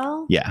as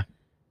well. Yeah.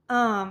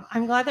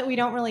 I'm glad that we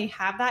don't really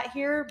have that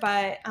here,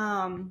 but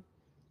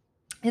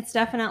it's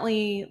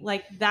definitely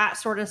like that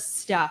sort of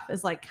stuff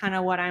is like kind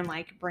of what I'm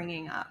like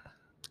bringing up.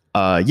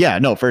 Yeah,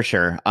 no, for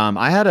sure.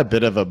 I had a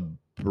bit of a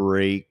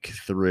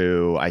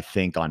breakthrough, I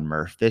think, on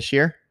Murph this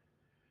year.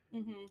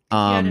 You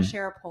had to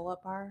share a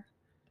pull-up bar?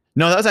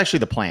 No, that was actually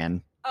the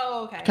plan.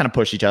 Oh, okay. Kind of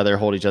push each other,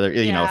 hold each other,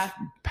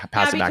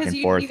 pass it back and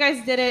forth. You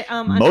guys did it.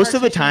 Most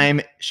of the time,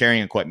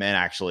 sharing equipment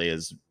actually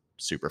is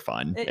super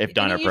fun if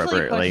done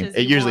appropriately.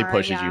 It usually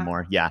pushes you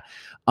more. Yeah.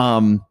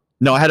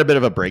 No, I had a bit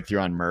of a breakthrough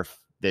on Murph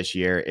this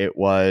year. It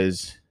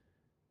was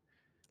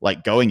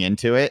like going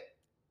into it,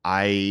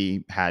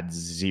 I had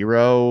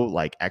zero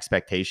like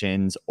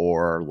expectations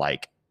or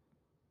like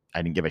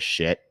I didn't give a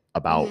shit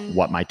about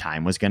what my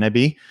time was going to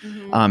be.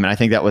 And I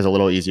think that was a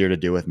little easier to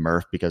do with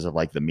Murph because of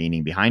like the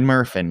meaning behind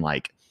Murph and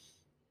like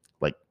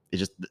it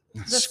just the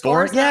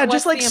score. Yeah.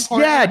 Just like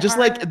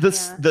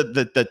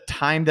the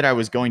time that I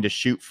was going to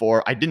shoot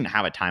for. I didn't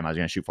have a time I was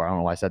going to shoot for. I don't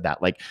know why I said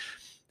that. Like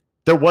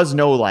there was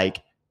no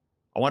like,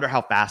 I wonder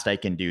how fast I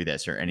can do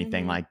this or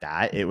anything like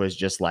that. It was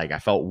just like, I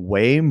felt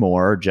way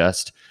more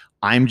just,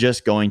 I'm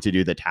just going to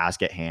do the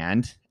task at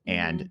hand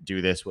and do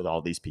this with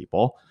all these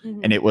people.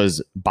 And it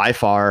was by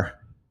far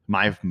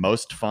my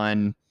most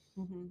fun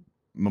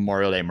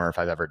Memorial Day Murph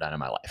I've ever done in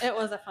my life. It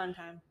was a fun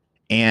time.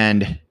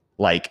 And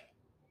like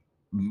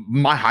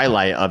my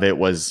highlight of it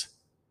was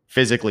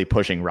physically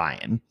pushing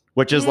Ryan,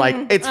 which is like,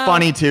 it's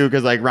funny too.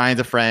 Cause like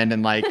Ryan's a friend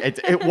and like, it's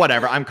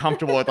whatever. I'm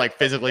comfortable with like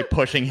physically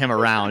pushing him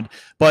around,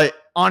 but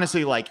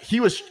honestly, like he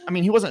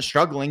wasn't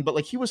struggling, but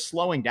like he was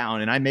slowing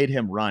down and I made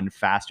him run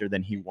faster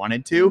than he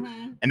wanted to.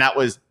 And that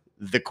was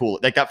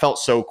that felt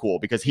so cool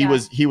because he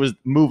was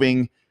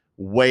moving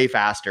way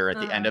faster at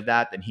the end of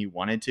that than he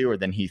wanted to or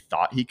than he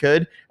thought he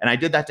could. And I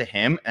did that to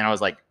him and I was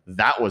like,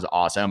 that was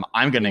awesome.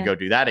 I'm going to go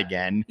do that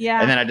again.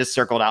 Yeah. And then I just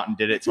circled out and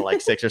did it to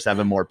like 6 or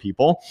 7 more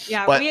people.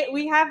 Yeah. But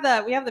we have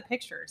the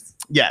pictures.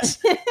 Yes.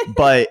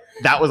 But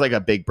that was like a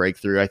big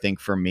breakthrough, I think,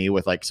 for me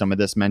with like some of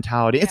this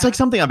mentality. It's like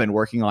something I've been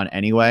working on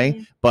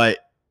anyway, but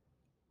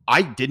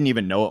I didn't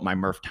even know what my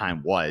Murph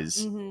time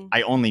was.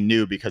 I only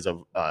knew because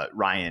of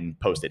Ryan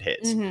posted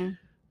his.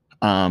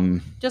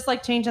 Just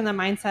like changing the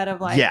mindset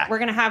of like, we're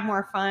going to have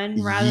more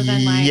fun rather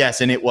than like, yes.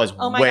 And it was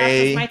oh my gosh,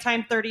 is my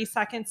time 30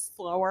 seconds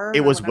slower?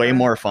 It was way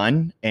more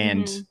fun.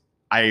 And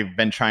I've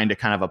been trying to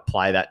kind of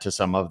apply that to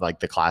some of like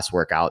the class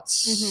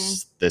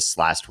workouts this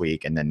last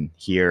week and then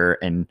here.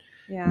 And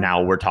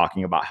now we're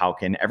talking about how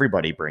can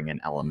everybody bring an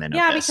element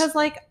of this. Because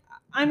like,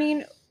 I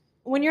mean,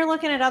 when you're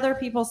looking at other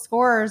people's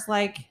scores,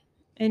 like,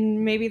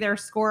 and maybe their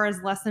score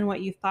is less than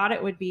what you thought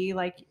it would be,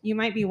 like you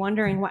might be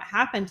wondering what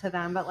happened to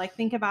them, but like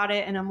think about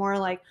it in a more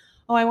like,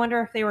 oh, I wonder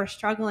if they were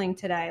struggling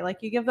today.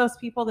 Like you give those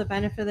people the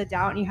benefit of the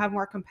doubt and you have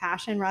more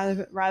compassion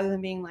rather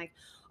than being like,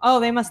 oh,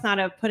 they must not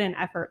have put in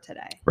effort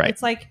today. Right.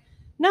 It's like,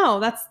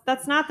 no,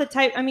 that's not the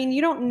type. I mean,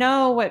 you don't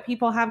know what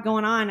people have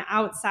going on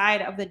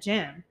outside of the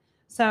gym.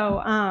 So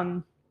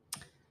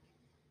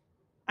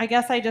I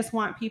guess I just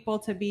want people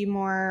to be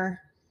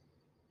more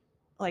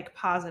like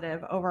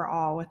positive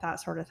overall with that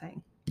sort of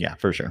thing. Yeah,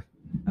 for sure.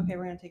 Okay,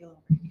 we're going to take a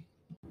little break.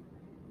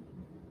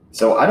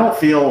 So I don't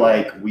feel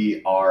like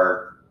we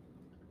are,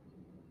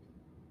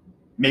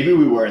 maybe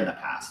we were in the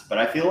past, but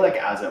I feel like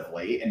as of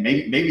late, and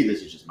maybe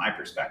this is just my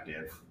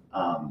perspective,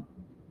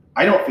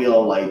 I don't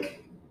feel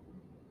like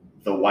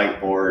the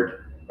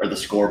whiteboard or the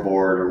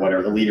scoreboard or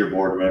whatever, the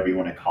leaderboard or whatever you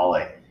want to call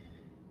it,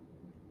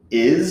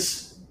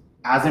 is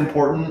as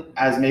important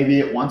as maybe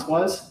it once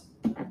was.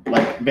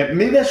 Like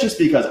maybe that's just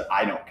because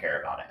I don't care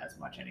about it as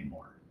much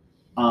anymore.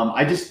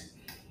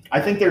 I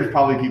think there's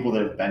probably people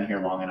that have been here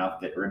long enough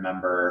that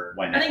remember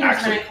when I think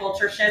there's been a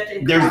culture shift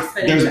in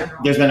CrossFit in general.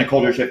 There's been a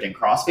culture shift in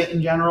CrossFit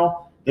in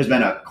general. There's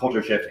been a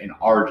culture shift in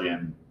our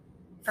gym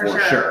for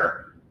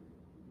sure.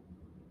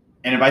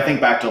 And if I think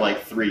back to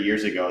like 3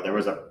 years ago, there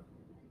was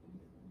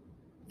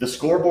the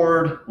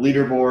scoreboard,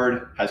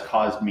 leaderboard has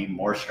caused me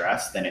more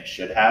stress than it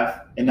should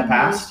have in the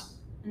past.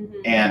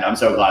 Mm-hmm. And I'm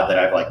so glad that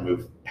I've like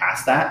moved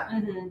past that.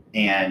 Mm-hmm.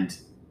 And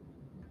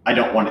I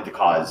don't want it to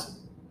cause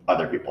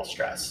other people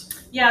stress.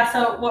 Yeah,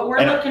 so what we're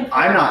looking for...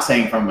 I'm not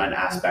saying from an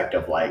aspect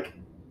of like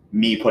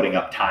me putting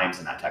up times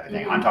and that type of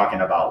thing. Mm-hmm. I'm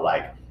talking about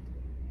like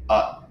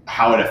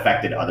how it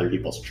affected other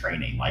people's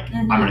training. Like,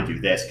 I'm going to do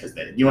this because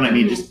you know what I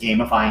mean? Just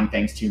gamifying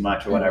things too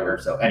much or whatever.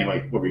 So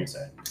anyway, what were you going to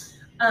say?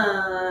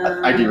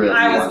 I derailed you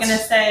I was going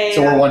to say...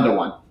 So we're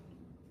 1-1.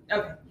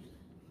 Okay.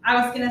 I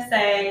was going to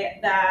say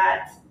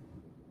that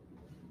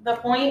the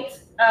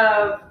point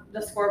of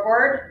the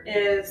scoreboard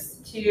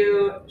is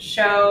to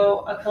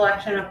show a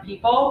collection of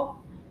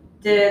people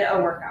did a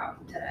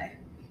workout today.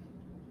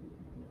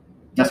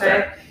 That's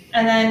fair.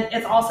 And then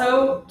it's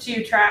also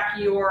to track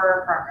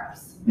your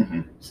progress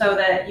so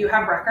that you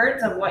have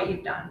records of what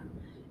you've done.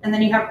 And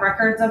then you have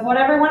records of what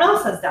everyone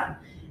else has done.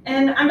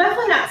 And I'm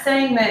definitely not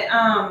saying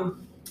that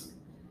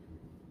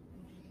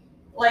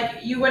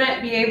like you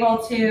wouldn't be able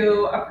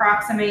to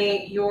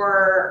approximate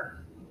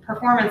your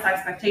performance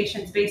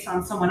expectations based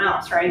on someone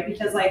else, right?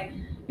 Because like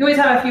you always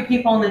have a few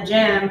people in the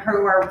gym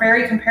who are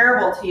very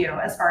comparable to you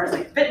as far as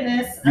like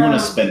fitness. You want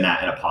to spin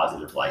that in a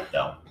positive light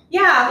though.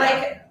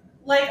 Yeah,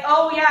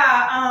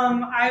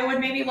 I would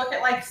maybe look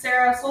at like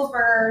Sarah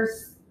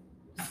Sulzberger's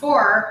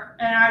score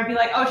and I would be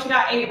like, oh, she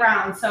got 8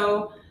 rounds.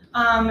 So,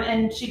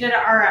 and she did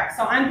an RX.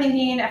 So I'm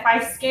thinking if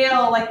I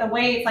scale like the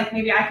weights, like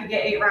maybe I could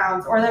get 8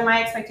 rounds, or then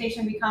my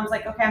expectation becomes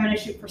like, okay, I'm going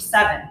to shoot for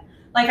 7.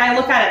 Like I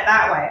look at it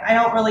that way. I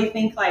don't really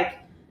think like.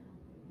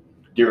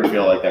 Do you ever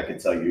feel like that could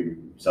sell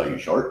you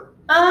short?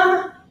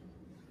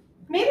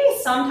 Maybe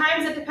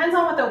sometimes. It depends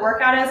on what the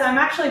workout is. I'm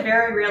actually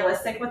very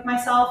realistic with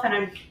myself,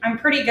 and I'm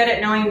pretty good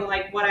at knowing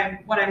like what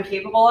I'm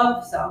capable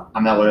of. So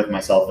I'm that way with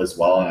myself as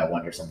well, and I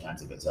wonder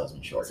sometimes if it sells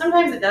me short.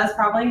 Sometimes it does,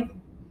 probably.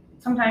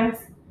 Sometimes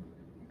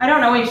I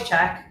don't always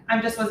check.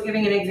 I just was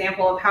giving an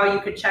example of how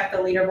you could check the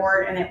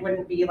leaderboard, and it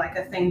wouldn't be like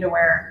a thing to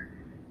where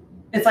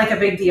it's like a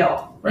big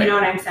deal. Right. You know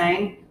what I'm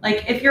saying?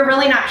 Like if you're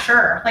really not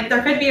sure, like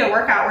there could be a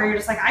workout where you're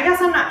just like, I guess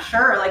I'm not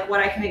sure like what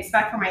I can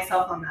expect for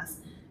myself on this.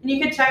 And you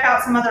could check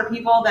out some other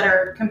people that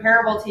are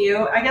comparable to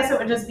you. I guess it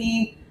would just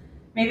be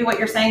maybe what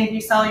you're saying, if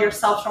you sell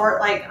yourself short,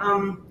 like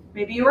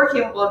maybe you were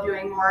capable of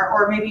doing more,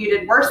 or maybe you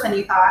did worse than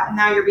you thought, and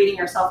now you're beating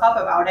yourself up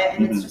about it.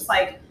 And it's just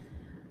like,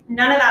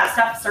 none of that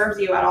stuff serves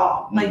you at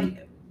all.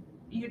 Like,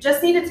 you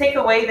just need to take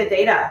away the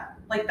data.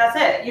 Like, that's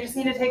it. You just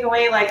need to take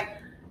away, like,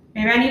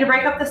 maybe I need to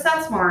break up the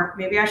sets more.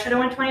 Maybe I should have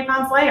went 20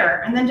 pounds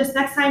lighter. And then just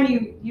next time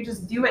you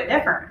just do it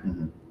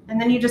different. And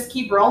then you just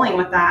keep rolling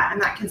with that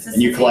and that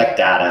consistency. And you collect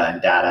data,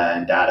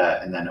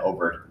 and then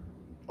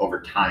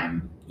over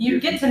time, you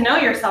get to know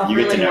yourself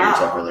really well. You get to know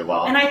yourself really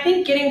well. And I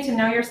think getting to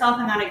know yourself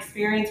in that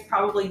experience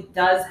probably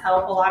does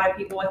help a lot of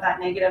people with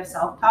that negative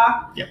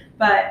self-talk. Yeah.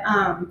 But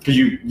because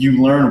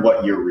you learn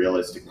what you're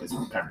realistically,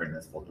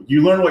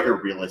 you learn what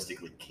you're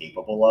realistically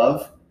capable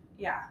of.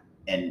 Yeah.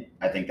 And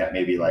I think that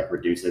maybe like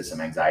reduces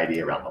some anxiety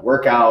around the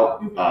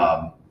workout.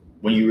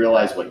 When you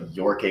realize what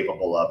you're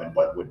capable of and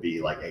what would be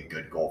like a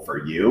good goal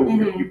for you,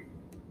 you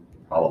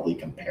probably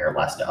compare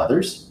less to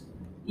others.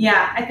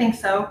 Yeah, I think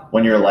so.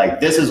 When you're like,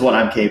 this is what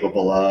I'm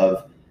capable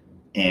of,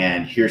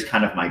 and here's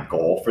kind of my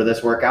goal for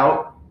this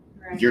workout,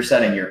 you're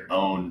setting your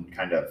own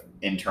kind of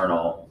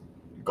internal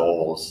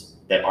goals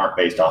that aren't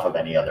based off of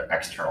any other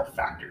external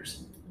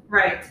factors.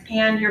 Right.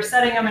 And you're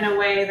setting them in a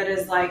way that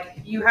is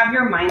like, you have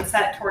your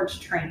mindset towards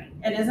training.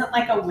 It isn't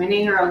like a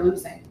winning or a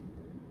losing.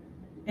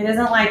 It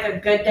isn't like a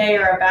good day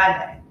or a bad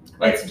day.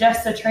 Right. It's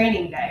just a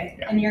training day.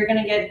 Yeah. And you're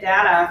going to get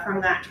data from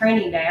that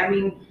training day. I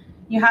mean,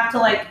 you have to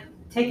like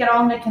take it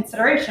all into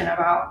consideration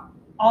about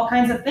all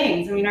kinds of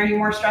things. I mean, are you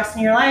more stressed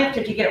in your life?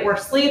 Did you get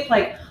worse sleep?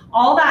 Like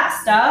all that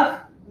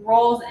stuff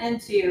rolls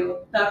into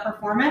the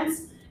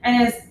performance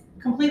and is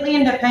completely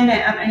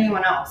independent of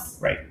anyone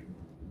else. Right.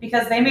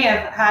 Because they may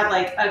have had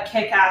like a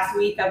kick-ass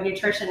week of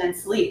nutrition and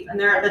sleep and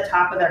they're at the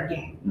top of their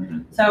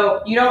game.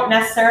 So you don't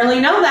necessarily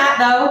know that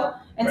though.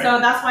 And so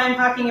that's why I'm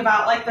talking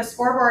about like the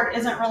scoreboard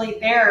isn't really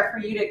there for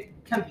you to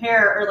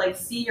compare or like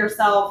see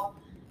yourself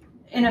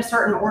in a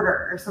certain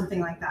order or something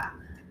like that.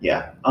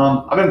 Yeah.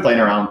 I've been playing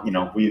around,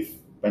 we've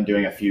been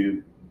doing a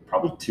few,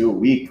 probably 2 a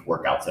week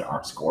workouts that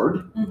aren't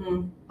scored.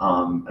 And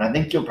I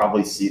think you'll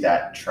probably see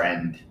that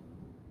trend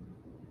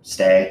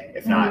stay,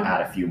 if not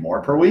add a few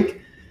more per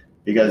week,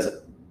 because,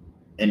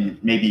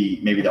 and maybe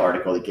the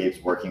article that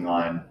Gabe's working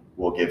on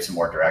will give some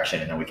more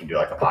direction, and then we can do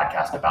like a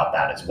podcast about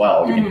that as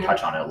well. We can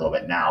touch on it a little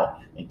bit now,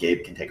 and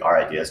Gabe can take our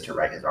ideas to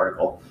write his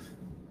article.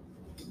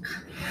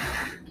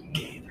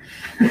 Gabe.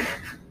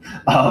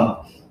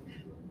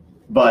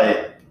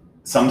 But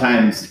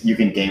sometimes you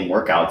can game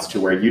workouts to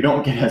where you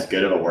don't get as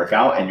good of a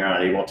workout and you're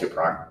not able to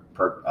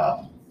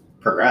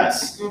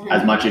progress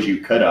as much as you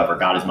could have or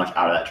got as much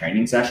out of that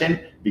training session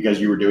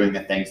because you were doing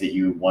the things that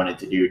you wanted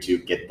to do to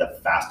get the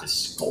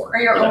fastest score. Or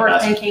you're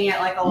overthinking it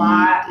like a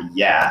lot.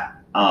 Yeah.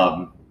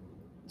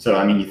 So,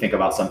 I mean, you think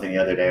about something the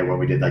other day where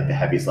we did like the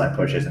heavy sled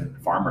pushes and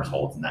farmer's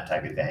holds and that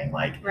type of thing.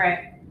 Like,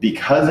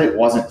 because it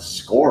wasn't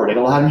scored, it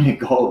allowed me to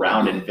go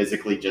around and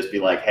physically just be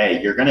like,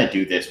 hey, you're going to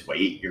do this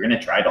weight. You're going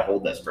to try to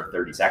hold this for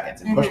 30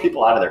 seconds and push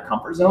people out of their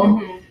comfort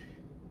zone.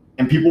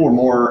 And people were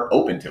more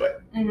open to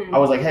it. I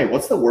was like, hey,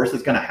 what's the worst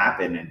that's going to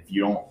happen if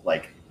you don't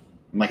like,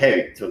 I'm like,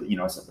 hey, so, you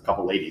know, a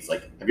couple ladies,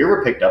 like, have you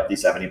ever picked up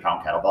these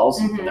 70-pound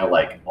kettlebells? And they're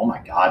like, oh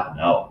my God,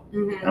 no.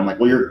 And I'm like,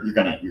 well, you're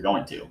going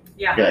to.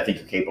 Yeah. Because I think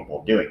you're capable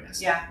of doing this.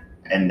 Yeah.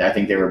 And I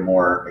think they were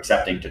more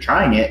accepting to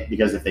trying it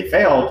because if they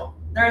failed,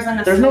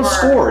 there's no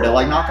score to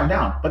like knock them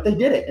down. But they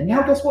did it. And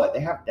now guess what? They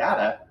have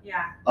data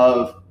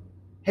of,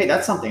 hey,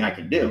 that's something I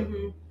can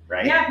do.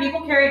 Right? Yeah,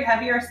 people carried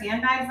heavier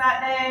sandbags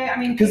that day. I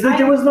mean, because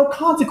there was no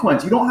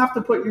consequence. You don't have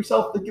to put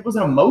yourself, like, it was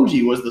an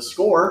emoji was the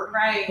score.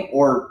 Right.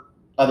 Or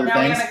other now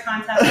things. We have a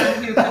contest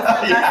of who puts the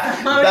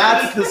best emoji.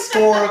 That's the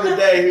score of the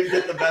day. Who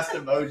did the best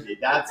emoji?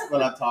 That's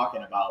what I'm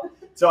talking about.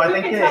 So I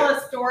think tell a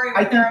story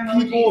with their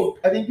emojis.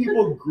 I think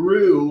people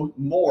grew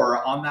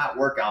more on that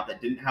workout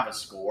that didn't have a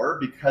score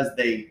because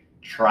they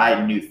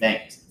tried new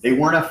things. They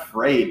weren't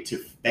afraid to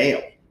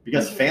fail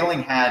because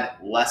failing had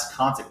less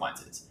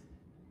consequences.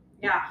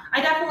 Yeah,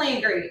 I definitely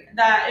agree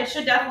that it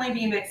should definitely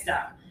be mixed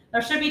up.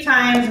 There should be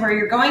times where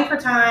you're going for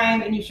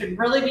time and you should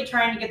really be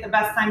trying to get the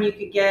best time you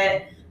could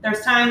get. There's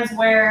times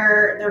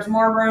where there's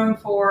more room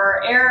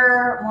for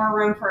error, more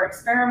room for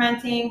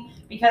experimenting,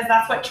 because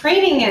that's what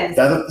training is.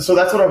 So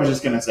that's what I was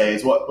just going to say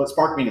is what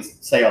sparked me to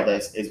say all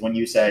this is when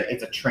you said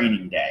it's a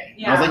training day.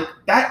 Yeah. I was like,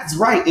 that's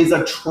right, it's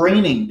a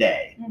training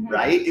day,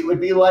 right? It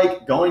would be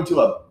like going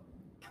to a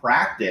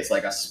practice,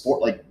 like a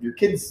sport, like your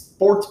kid's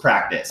sports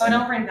practice. Oh,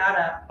 don't bring that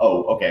up.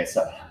 Oh, okay.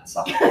 Sorry.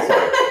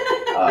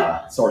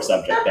 Sore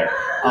subject there.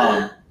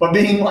 But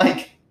being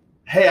like,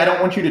 hey, I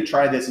don't want you to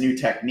try this new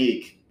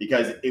technique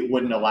because it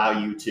wouldn't allow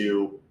you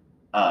to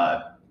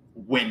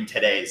win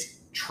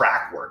today's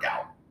track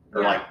workout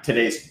or like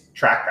today's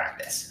track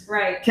practice.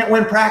 Right. Can't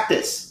win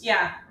practice.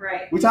 Yeah,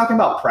 right. We talking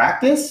about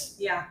practice?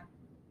 Yeah.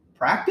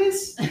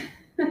 Practice?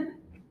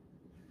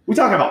 We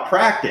talking about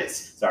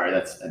practice. Sorry,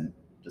 that's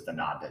just a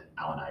nod to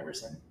Allen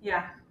Iverson.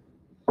 Yeah.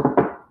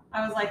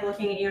 I was like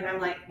looking at you and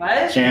I'm like,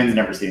 what? Shannon's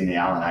never seen the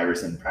Allen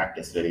Iverson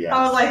practice video.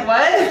 I was like,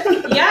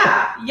 what?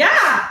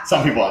 Yeah.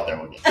 Some people out there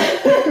will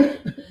get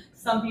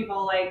Some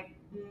people like,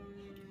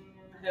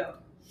 who?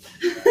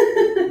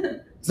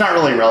 It's not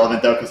really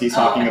relevant though because he's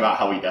talking about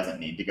how he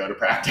doesn't need to go to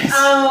practice.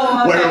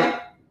 Oh, okay.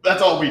 Where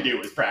that's all we do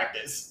is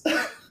practice.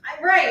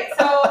 Right.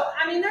 So,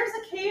 I mean, there's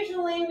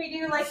occasionally we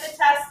do like the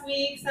test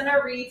weeks and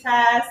a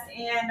retest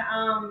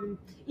and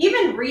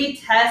even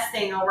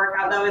retesting a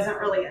workout though isn't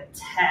really a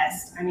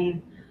test. I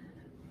mean,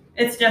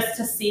 it's just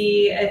to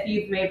see if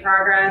you've made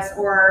progress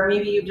or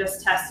maybe you've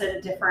just tested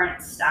a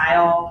different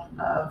style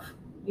of,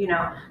 you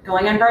know,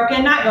 going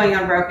unbroken, not going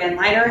unbroken,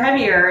 lighter,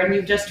 heavier, and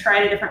you've just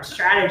tried a different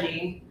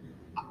strategy.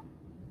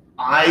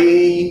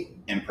 I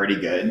am pretty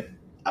good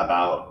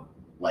about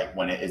like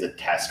when it is a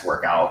test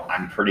workout,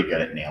 I'm pretty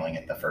good at nailing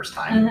it the first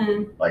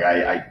time. Like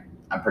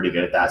I'm pretty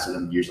good at that. So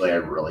then usually I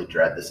really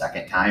dread the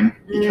second time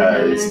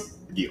because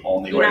the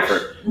only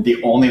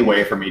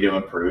way for me to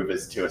improve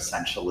is to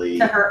essentially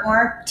to hurt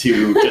more,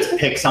 to just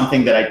pick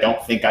something that I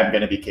don't think I'm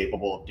going to be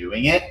capable of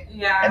doing it,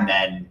 and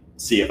then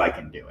see if I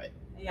can do it.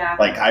 Yeah.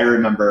 Like I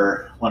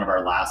remember one of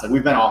our last, like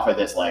we've been off of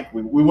this, like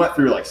we went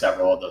through like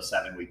several of those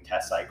 7-week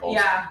test cycles.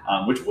 Yeah.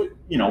 Which would,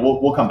 you know,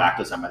 we'll come back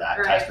to some of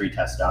that test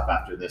retest stuff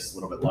after this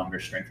little bit longer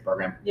strength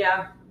program.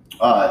 Yeah.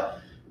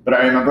 But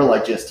I remember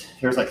like just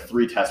here's like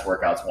 3 test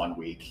workouts one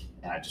week,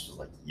 and I just was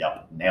like,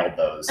 yep, nailed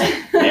those.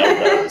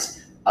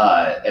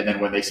 And then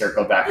when they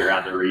circled back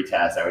around to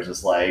retest, I was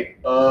just like,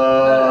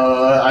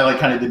 I like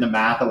kind of did the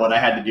math of what I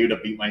had to do to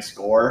beat my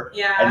score.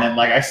 Yeah. And then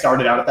like I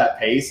started out at that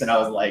pace, and I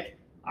was like,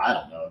 I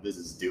don't know if this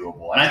is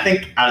doable. And I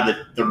think out of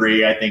the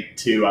 3, I think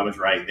 2, I was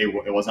right.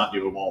 It was not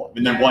doable.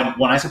 And then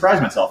one I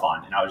surprised myself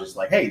on, and I was just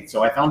like, hey,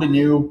 so I found a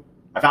new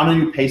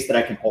pace that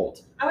I can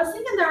hold. I was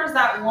thinking there was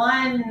that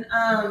one,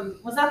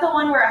 was that the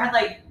one where it had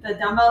like the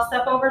dumbbell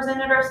step overs in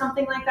it or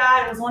something like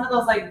that? It was one of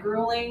those like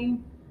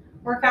grueling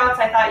workouts.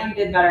 I thought you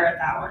did better at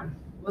that one.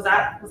 Was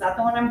that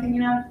the one I'm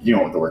thinking of? You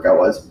know what the workout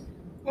was?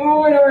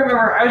 Oh, I don't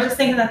remember. I was just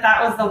thinking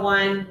that was the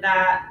one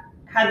that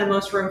had the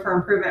most room for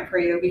improvement for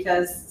you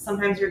because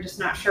sometimes you're just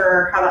not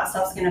sure how that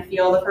stuff's going to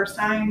feel the first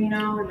time, you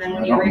know, and then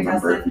when you retest it. I don't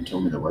remember if you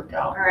told me the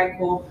workout. All right,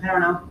 cool. I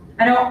don't know.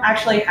 I don't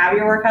actually have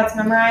your workouts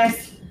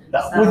memorized.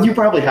 No. So well, you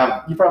probably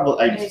have.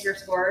 Your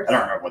scores. I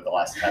don't remember what the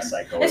last test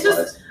cycle was.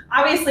 Just,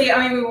 obviously,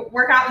 I mean, we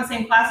work out in the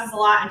same classes a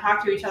lot and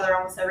talk to each other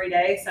almost every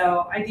day.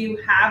 So I do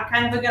have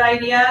kind of a good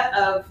idea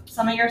of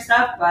some of your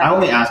stuff. But I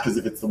only ask because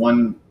if it's the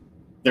one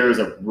There was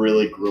a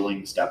really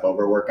grueling step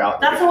over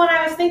workout. That's the one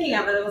I was thinking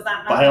of. It was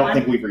that. But I don't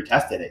think we've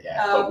retested it yet.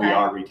 Oh, but we okay.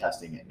 are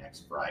retesting it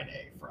next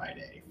Friday.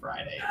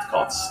 It's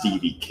called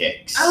Stevie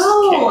Kicks.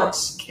 Oh.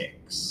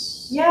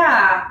 Kicks.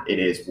 Yeah. It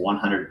is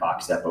 100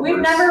 box step overs. We've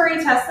never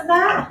retested I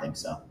that? don't think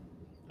so.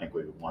 I think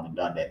we've one and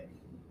done it.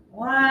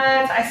 What?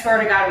 I swear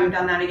to God, we've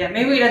done that again.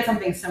 Maybe we did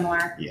something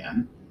similar. Yeah.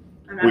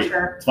 I'm not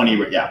sure. It's funny.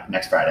 Yeah,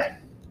 next Friday.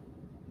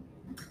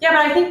 Yeah,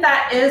 but I think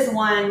that is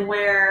one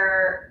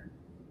where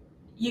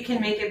you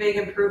can make a big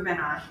improvement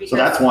on. So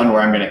that's one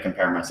where I'm going to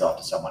compare myself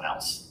to someone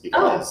else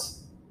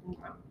because Oh.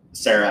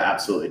 Sarah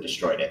absolutely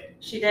destroyed it.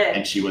 She did.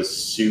 And she was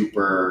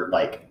super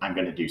like, I'm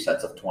going to do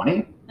sets of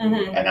 20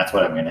 Mm-hmm. and that's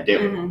what I'm going to do.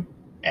 Mm-hmm.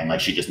 And like,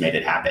 she just made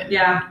it happen.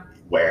 Yeah.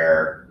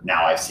 Where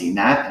now I've seen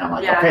that and I'm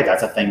like, Yeah. okay,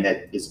 that's a thing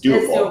that is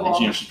doable. It's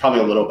doable. And she's probably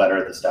a little better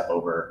at the step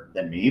over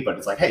than me, but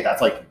it's like, hey,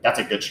 that's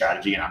a good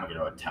strategy and I'm going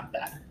to attempt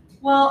that.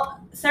 Well,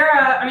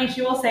 Sarah, I mean,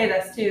 she will say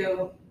this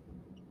too.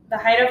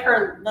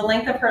 The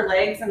length of her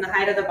legs and the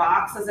height of the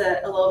box is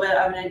a little bit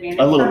of an advantage.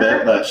 A little for her.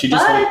 bit, but she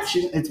just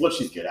But it's what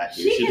she's good at.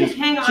 Dude. she can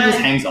hang She just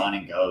on hangs on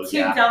and goes. to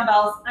Yeah.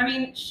 dumbbells. I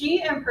mean,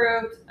 she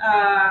improved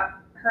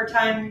her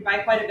time by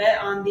quite a bit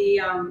on the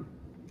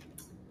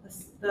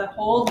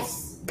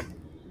holds.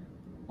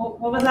 What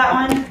was that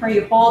one where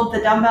you hold the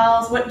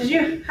dumbbells? What did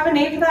you have a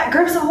name for that?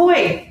 Grips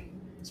Ahoy.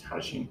 How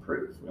does she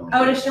improve?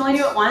 Oh, did she only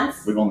do it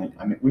once?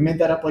 We made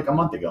that up like a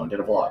month ago and did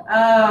a vlog.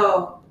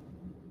 Oh,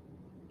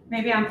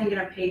 maybe I'm thinking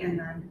of Peyton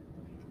then.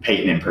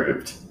 Peyton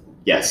improved.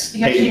 Yes.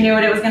 Because she knew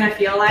what it was going to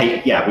feel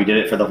like. Yeah, we did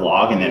it for the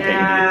vlog, and then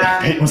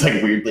Yeah. Peyton was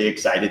like weirdly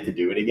excited to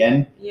do it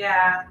again.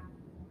 Yeah.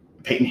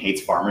 Peyton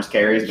hates farmers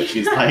carries, but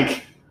she's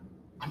like,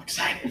 I'm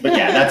excited. But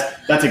yeah,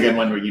 that's a good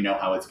one where you know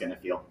how it's going to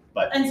feel.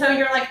 But And so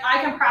you're like,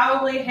 I can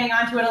probably hang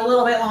on to it a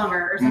little bit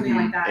longer or something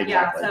like that.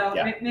 exactly, Yeah. So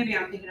yeah. maybe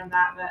I'm thinking of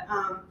that.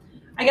 But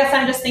I guess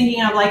I'm just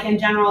thinking of like in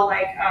general,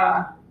 like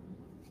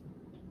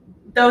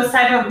those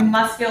type of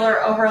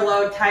muscular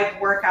overload type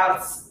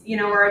workouts, you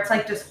know, where it's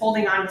like just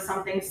holding on to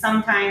something.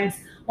 Sometimes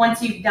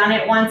once you've done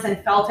it once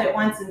and felt it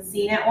once and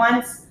seen it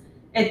once,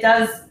 it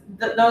does,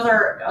 those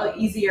are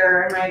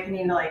easier in my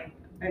opinion to like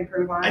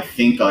improve on. I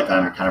think like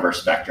on kind of our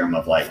spectrum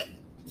of like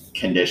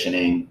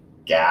conditioning,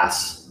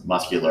 gas,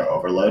 muscular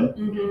overload,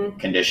 Mm-hmm.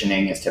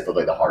 conditioning is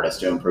typically the hardest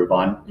to improve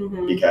on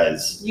Mm-hmm.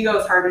 because You go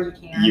as hard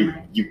as you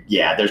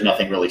can. there's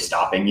nothing really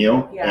stopping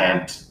you. Yeah.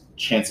 And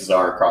chances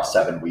are across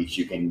 7 weeks,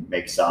 you can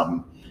make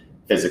some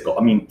physical,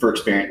 for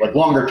experience, like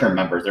longer term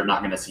members, they're not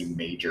going to see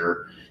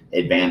major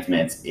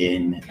advancements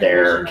in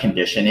their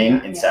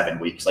conditioning in Yeah. 7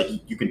 weeks. Like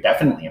you can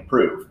definitely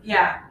improve.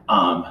 Yeah.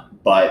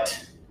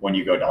 But when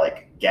you go to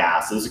like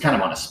gas, this is kind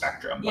of on a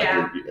spectrum. Like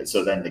Yeah.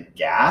 so then the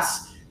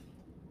gas,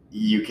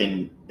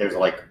 there's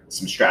like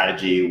some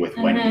strategy with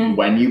Mhm.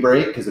 when you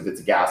break, because if it's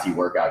a gassy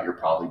workout, you're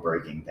probably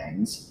breaking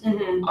things.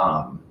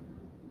 Mm-hmm.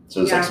 So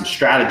there's Yeah. like some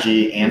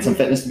strategy and some Mhm.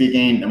 fitness to be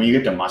gained. And when you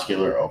get to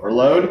muscular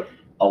overload,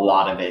 a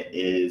lot of it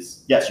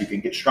is, yes, you can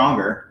get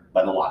stronger,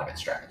 but a lot of it's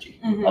strategy.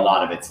 Mhm. A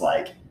lot of it's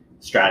like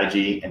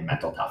strategy and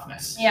mental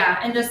toughness. Yeah,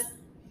 and just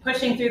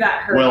pushing through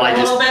that hurt Will I a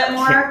just little bit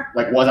more.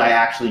 Like, was I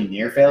actually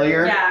near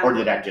failure? Yeah. Or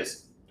was it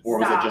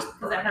just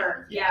Does it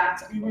hurt? Yeah.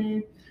 exactly.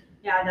 Mhm.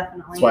 Yeah,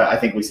 definitely. That's why I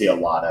think we see a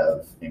lot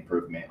of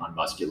improvement on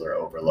muscular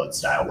overload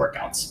style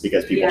workouts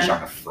because people Yeah.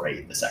 aren't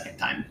afraid the second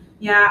time.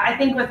 Yeah, I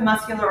think with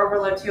muscular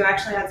overload too, I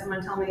actually had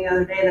someone tell me the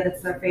other day that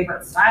it's their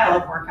favorite style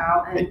of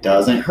workout. And It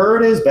doesn't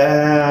hurt as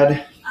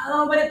bad.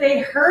 they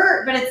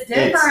hurt, but it's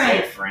different.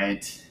 It's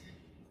different.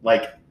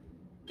 Like,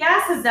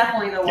 Gas is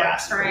definitely the Gas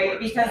worst, is the right? worst,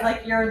 Because yeah.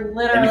 like you're and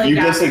literally if you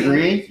gassing.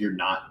 disagree, you're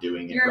not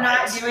doing it You're right.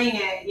 not doing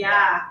it,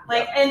 yeah.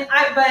 Like,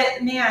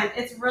 but man,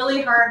 it's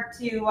really hard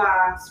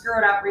to screw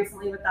it up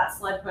recently with that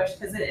sled push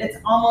because it's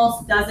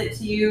almost does it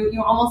to you.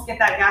 You almost get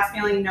that gas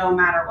feeling no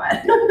matter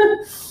what.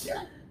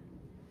 Yeah.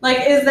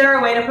 Like, is there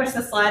a way to push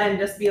the sled and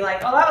just be like,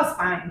 oh, that was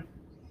fine?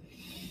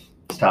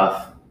 It's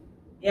tough.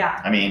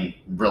 Yeah.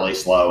 Really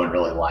slow and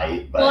really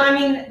light. But Well, I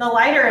mean, the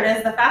lighter it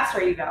is, the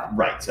faster you go.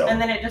 right. So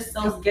And then it just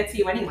still gets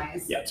you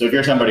anyways. yeah. So if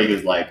you're somebody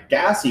who's like,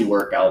 gassy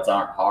workouts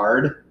aren't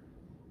hard,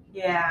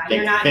 Yeah,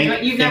 Think- you're not.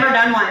 think- You've never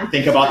done one.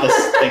 think about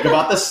this. Think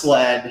about the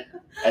sled,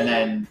 and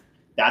then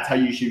that's how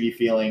you should be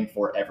feeling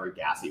for every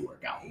gassy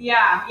workout.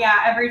 Yeah.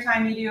 Every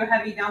time you do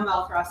heavy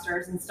dumbbell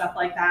thrusters and stuff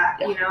like that,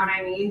 Yeah. you know what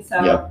I mean?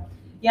 So, Yep.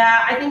 yeah,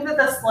 I think that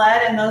the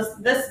sled and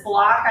this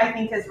block, I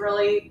think, is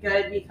really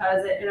good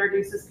because it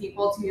introduces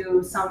people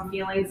to some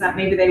feelings that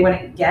maybe they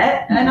wouldn't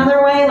get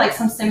another way, like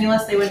some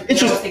stimulus they wouldn't be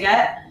It's able just- to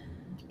get.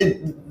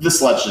 The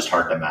sled's just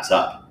hard to mess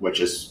up, which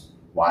is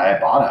why I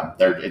bought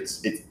them.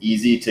 It's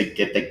easy to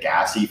get the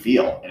gassy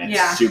feel, and it's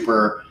Yeah.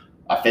 super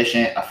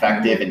efficient,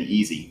 effective, and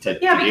easy to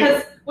Yeah, do.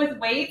 because with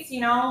weights,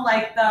 you know,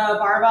 like the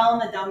barbell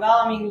and the dumbbell,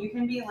 I mean, you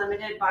can be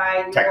limited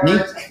by Technique.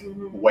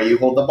 Mhm. The way you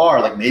hold the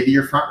bar, like maybe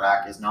your front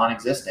rack is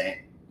non-existent,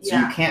 so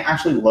Yeah. you can't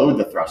actually load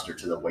the thruster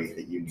to the weight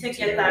that you need To to,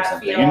 get or that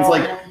something. feel. And it's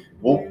like, and-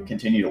 we'll Mhm.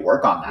 continue to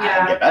work on that Yeah.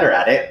 and get better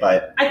at it,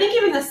 but I think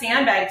even the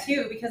sandbag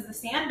too, because the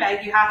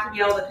sandbag you have to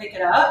be able to pick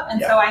it up,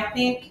 and so I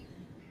think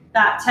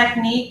that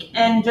technique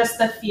and just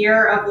the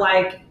fear of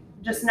like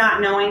just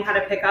not knowing how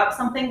to pick up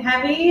something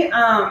heavy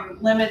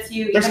limits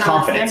you. There's even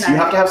confidence. You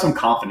have to have some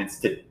confidence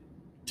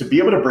to be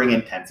able to bring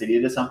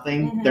intensity to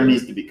something. There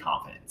needs to be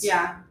confidence.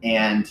 Yeah.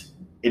 And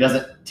it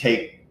doesn't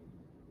take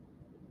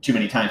too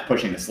many times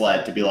pushing the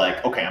sled to be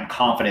like, okay, I'm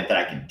confident that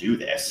I can do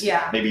this.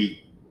 Yeah.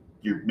 Maybe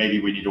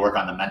we need to work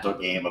on the mental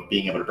game of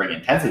being able to bring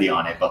intensity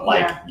on it, but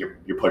like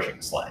you're pushing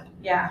the sled.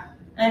 Yeah.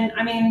 And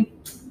I mean,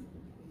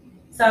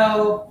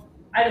 so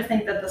I just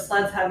think that the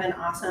sleds have been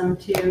awesome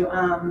to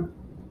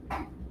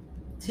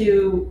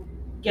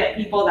get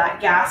people that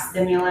gas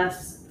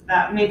stimulus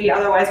that maybe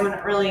otherwise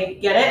wouldn't really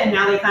get it, and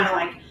now they kind of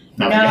like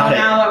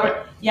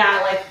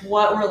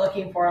what we're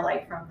looking for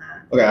like from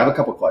that. Okay, I have a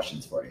couple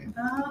questions for you.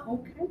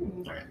 Okay.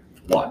 All right.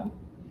 One,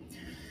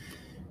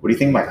 what do you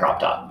think of my crop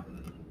top?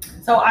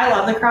 So I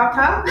love the crop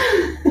top.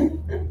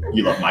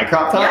 You love my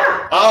crop top?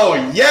 Yeah.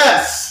 Oh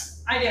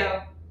yes. I do.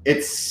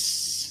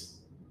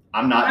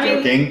 I'm not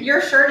joking. Mean,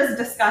 your shirt is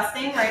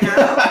disgusting right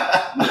now.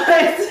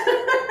 But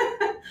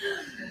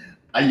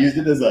I used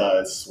it as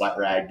a sweat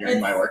rag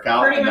during my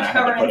workout. Pretty and much I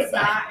had to covered put in it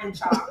back. snot and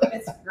chalk.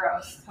 It's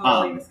gross.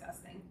 Totally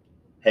disgusting.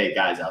 Hey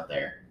guys out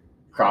there,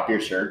 crop your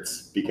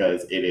shirts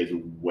because it is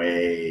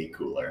way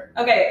cooler.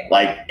 Okay.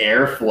 Like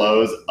air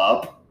flows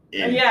up.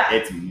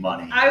 It's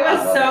money. I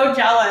was so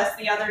jealous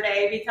the other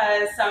day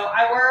because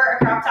I wore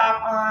a crop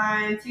top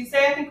on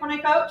Tuesday, I think, when I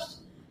coached.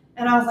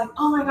 And I was like,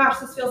 oh my gosh,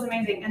 this feels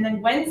amazing. And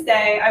then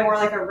Wednesday, I wore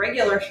like a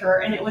regular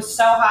shirt, and it was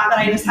so hot that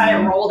I just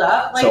had it rolled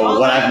up. Like, so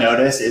what I've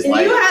noticed is, and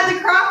like, you had the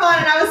crop on,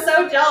 and I was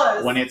so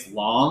jealous. When it's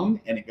long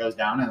and it goes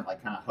down and it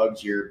like kind of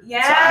hugs your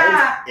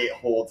sides, it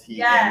holds heat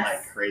in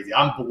like crazy.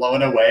 I'm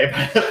blown away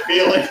by the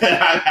feeling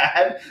that I've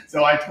had.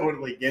 So I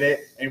totally get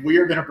it. And we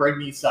are going to bring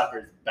these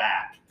suckers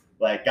back.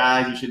 Like,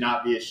 guys, you should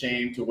not be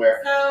ashamed to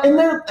wear. And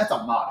that's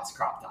a modest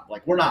crop top.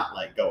 Like, we're not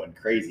like going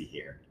crazy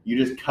here. You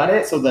just cut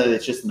it so that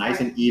it's just nice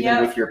and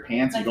even with your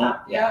pants. You don't.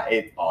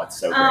 It's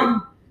so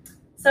great.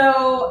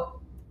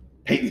 So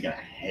Peyton's gonna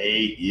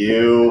hate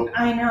you.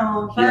 I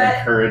know, You're but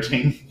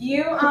encouraging.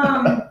 You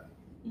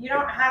you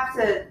don't have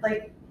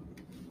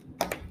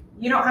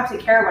to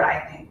care what I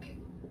think.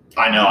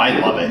 I know. I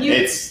love it.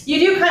 You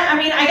do kind. I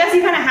mean, I guess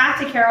you kind of have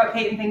to care what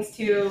Peyton thinks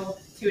to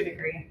a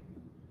degree.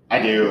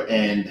 I do,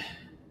 and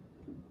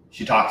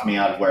she talked me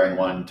out of wearing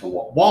one to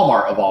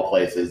Walmart, of all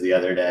places, the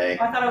other day.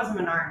 Oh, I thought it was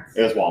Menards.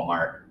 It was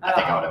Walmart. I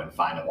think I would have been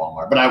fine at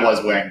Walmart. But I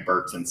was wearing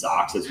Birks and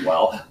socks as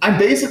well. I'm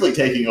basically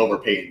taking over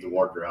Peyton's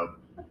wardrobe.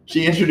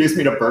 She introduced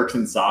me to Birks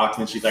and socks,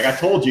 and she's like, I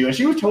told you. And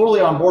she was totally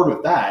on board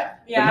with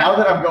that. Yeah. But now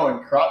that I'm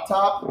going crop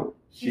top,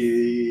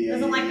 she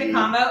doesn't like the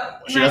combo.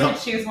 She doesn't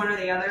choose one or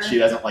the other. She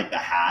doesn't like the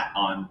hat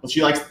on. Well,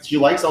 she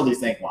likes all these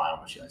things. Well, I don't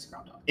know if she likes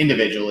crop top.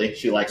 Individually,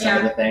 she likes some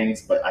of the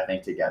things, but I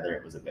think together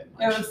it was a bit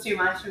much. It was too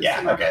much.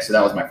 Okay, so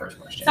that was my first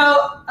question.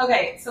 So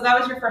that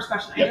was your first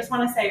question. Yep. I just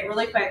want to say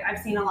really quick, I've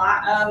seen a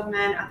lot of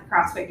men at the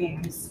CrossFit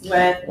Games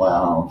with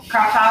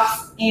crop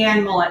tops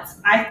and mullets.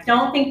 I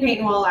don't think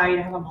Peyton will allow you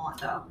to have a mullet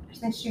though. I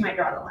think she might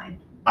draw the line.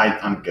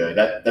 I'm good.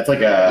 That's like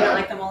a. You don't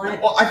like the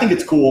mullet? Well, I think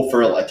it's cool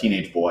for a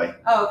teenage boy.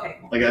 Oh, okay.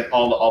 Cool. Like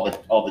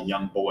all the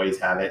young boys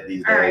have it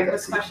these days. All right.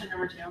 What's question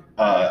number 2?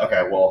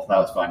 Okay. Well, that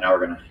was fun. Now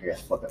we're gonna, I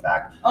guess, flip it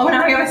back. Oh,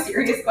 now we have a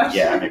serious question.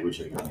 Yeah, maybe we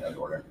should go in the other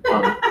order.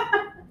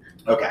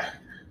 Okay.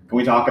 Can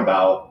we talk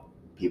about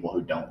people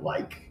who don't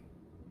like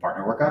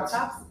partner workouts?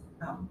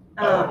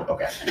 Oh,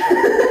 okay.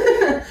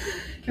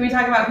 Can we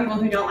talk about people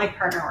who don't like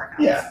partner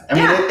workouts? Yeah. I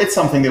mean, it's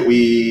something that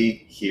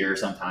we hear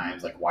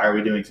sometimes. Like, why are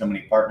we doing so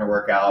many partner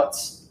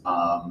workouts?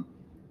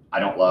 I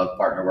don't love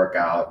partner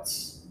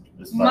workouts.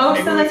 Most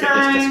of the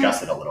time. Just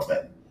discuss it a little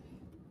bit.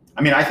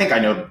 I mean, I think I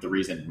know the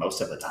reason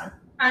most of the time.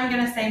 I'm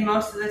going to say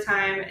most of the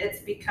time it's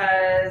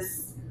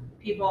because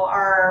people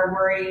are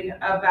worried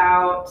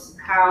about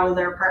how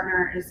their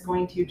partner is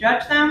going to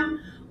judge them,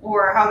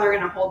 or how they're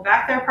going to hold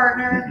back their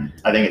partner.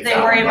 Mm-hmm. I think they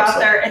worry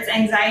about it's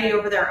anxiety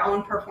over their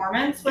own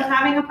performance with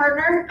having a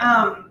partner.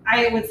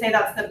 I would say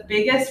that's the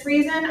biggest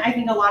reason. I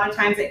think a lot of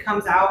times it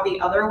comes out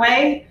the other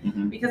way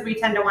because we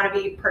tend to want to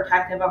be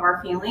protective of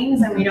our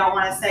feelings and we don't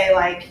want to say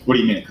like. What do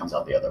you mean it comes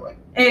out the other way?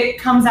 It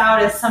comes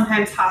out as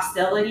sometimes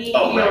hostility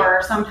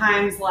or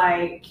sometimes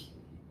like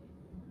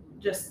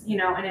just,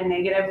 in a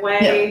negative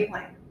way,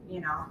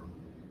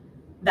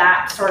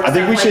 that sort of I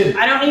think stuff. we should.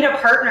 I don't need a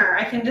partner.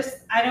 I can just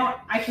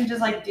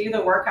like do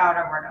the workout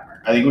or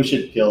whatever. I think we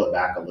should peel it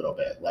back a little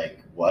bit. Like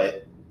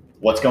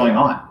what's going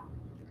on?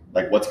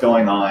 Like what's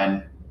going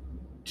on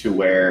to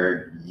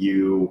where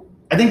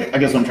I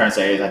guess what I'm trying to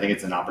say is I think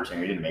it's an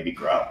opportunity to maybe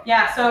grow.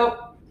 Yeah.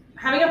 So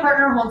having a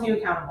partner holds you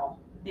accountable.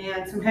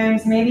 And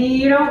sometimes maybe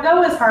you don't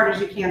go as hard as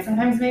you can.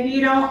 Sometimes maybe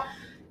you don't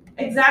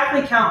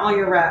exactly count all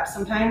your reps.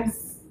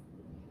 Sometimes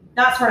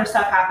that sort of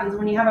stuff happens.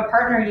 When you have a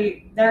partner,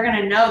 they're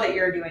going to know that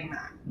you're doing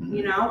that.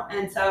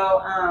 And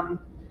so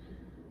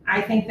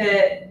I think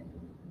that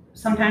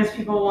sometimes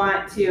people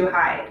want to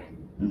hide,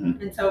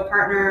 and so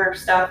partner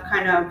stuff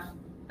kind of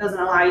doesn't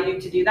allow you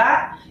to do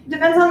that. It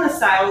depends on the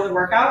style of the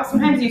workout.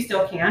 Sometimes you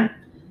still can,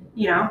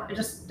 it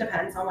just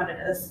depends on what it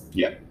is.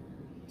 Yeah.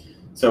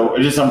 So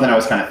it's just something I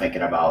was kind of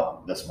thinking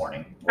about this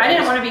morning. I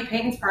didn't want to be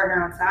Peyton's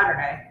partner on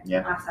Saturday.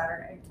 Yeah. Last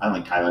Saturday. I don't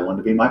think Tyler wanted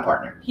to be my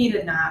partner. He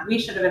did not. We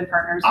should have been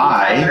partners.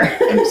 I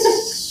am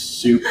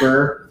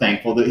super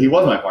thankful that he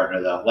was my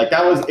partner though. Like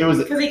it was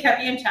because he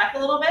kept you in check a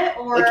little bit,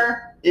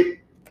 or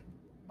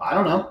I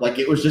don't know. Like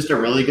it was just a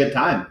really good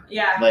time.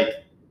 Yeah. Like,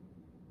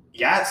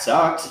 yeah, it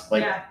sucked.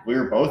 Like we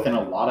were both in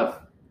a lot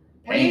of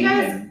pain. Were you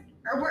guys?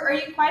 Are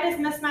you quite as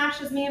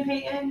mismatched as me and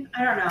Peyton?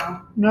 I don't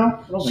know.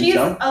 No, I don't think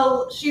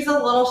so. She's a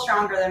little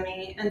stronger than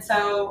me, and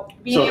so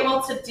being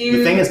able to do.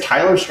 The thing is,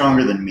 Tyler's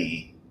stronger than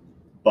me,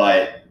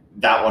 but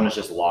that one is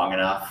just long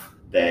enough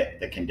that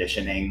the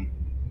conditioning,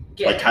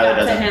 like Tyler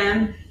doesn't. To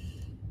him.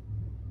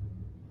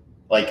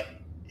 Like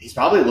he's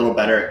probably a little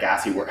better at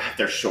gassy work.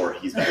 They're short.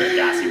 He's better at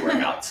gassy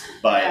workouts,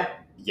 but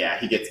yeah,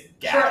 he gets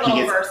gas.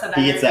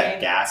 He gets that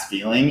gas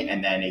feeling,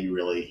 and then he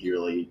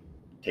really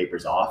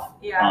tapers off.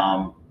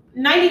 Yeah.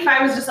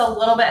 95 was just a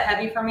little bit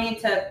heavy for me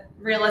to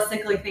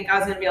realistically think I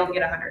was going to be able to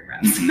get 100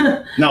 reps.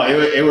 No,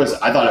 it was.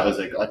 I thought it was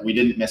like we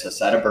didn't miss a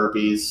set of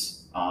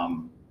burpees.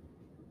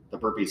 The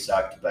burpees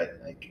sucked,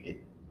 but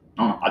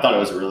I thought it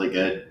was a really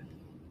good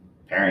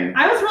pairing.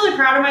 I was really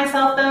proud of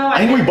myself, though. I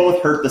think we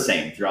both hurt the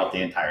same throughout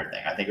the entire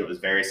thing. I think it was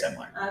very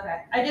similar.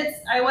 Okay,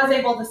 I was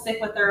able to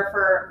stick with her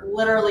for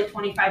literally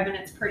 25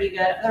 minutes, pretty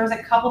good. There was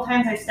a couple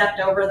times I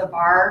stepped over the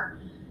bar.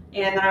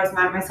 And then I was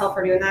mad at myself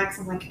for doing that because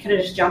I'm like, I could have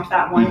just jumped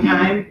that one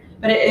time.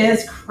 But it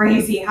is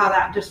crazy how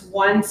that just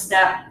one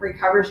step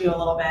recovers you a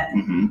little bit.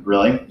 Mm-hmm.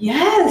 Really?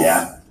 Yes.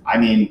 Yeah. I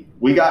mean,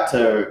 we got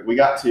to.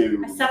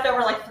 I stepped over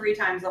like 3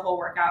 times the whole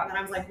workout, and then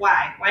I was like,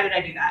 why? Why did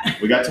I do that?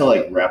 We got to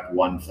like rep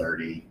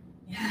 130.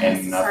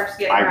 Yes, and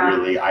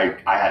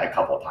I had a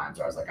couple of times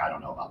where I was like, I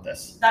don't know about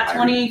this. That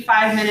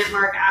 25-minute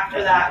mark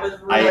after that was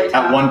really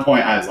tough. At one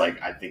point, I was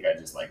like, I think I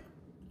just like.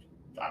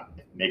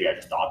 Maybe I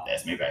just thought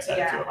this. Maybe I said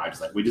it to him. I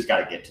was like, we just got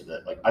to get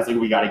to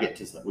we got to get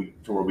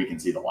to where we can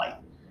see the light.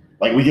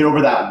 Like we get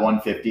over that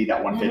 150,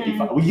 that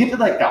 155. Mm-hmm. We get to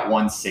like that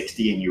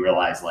 160 and you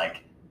realize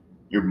like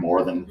you're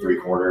more than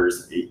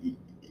 3/4.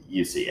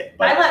 You see it.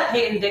 But I let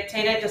Peyton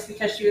dictate it just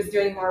because she was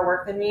doing more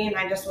work than me. And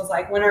I just was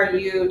like, when are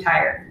you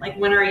tired? Like,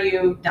 when are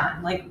you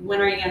done? Like,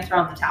 when are you going to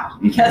throw in the towel?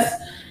 Because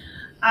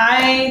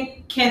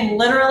I can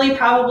literally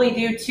probably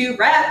do 2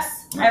 reps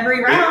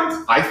every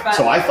round.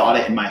 So I thought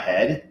it in my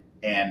head.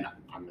 And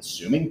I'm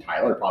assuming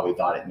Tyler probably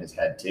thought it in his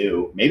head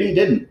too. Maybe he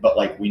didn't, but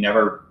like we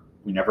never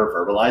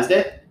verbalized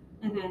it.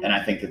 Mm-hmm. And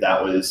I think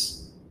that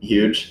was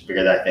huge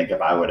because I think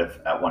if I would have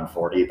at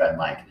 140 been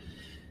like,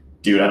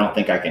 dude, I don't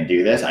think I can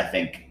do this. I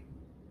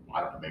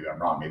don't know, maybe I'm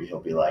wrong. Maybe he'll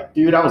be like,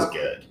 dude, I was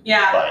good.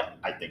 Yeah. But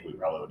I think we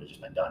probably would have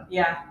just been done.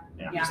 Yeah.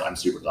 I'm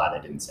super glad I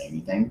didn't say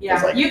anything.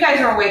 Yeah. Like, you guys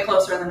are way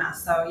closer than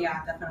us. So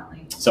yeah,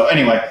 definitely. So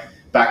anyway,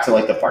 back to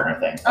like the partner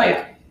thing. Oh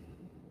yeah.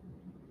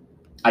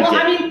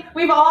 I mean,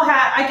 we've all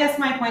had, I guess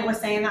my point was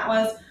saying that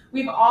was,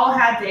 we've all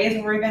had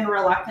days where we've been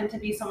reluctant to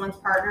be someone's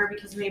partner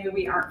because maybe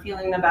we aren't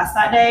feeling the best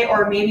that day,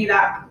 or maybe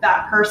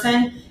that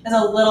person is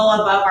a little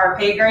above our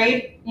pay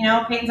grade. You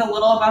know, Peyton's a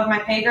little above my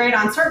pay grade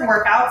on certain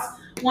workouts.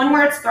 One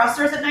where it's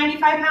thrusters at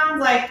 95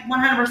 pounds, like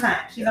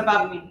 100%, she's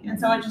above me. And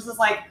so it just is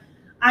like,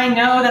 I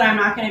know that I'm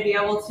not going to be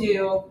able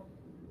to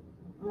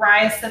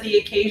rise to the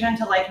occasion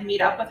to like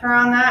meet up with her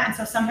on that. And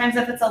so sometimes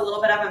if it's a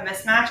little bit of a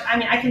mismatch, I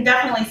mean, I can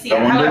definitely see it.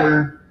 I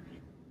wonder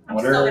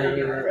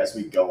as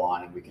we go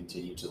on and we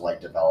continue to like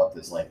develop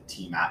this like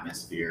team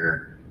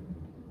atmosphere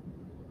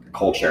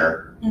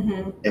culture,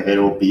 if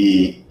it'll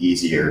be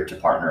easier to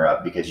partner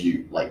up because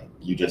you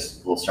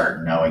just will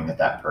start knowing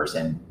that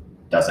person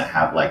doesn't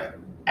have like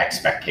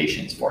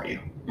expectations for you.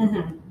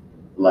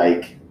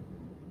 Like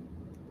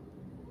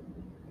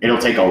it'll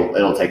take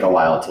a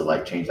while to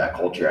like change that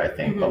culture, I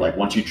think. But like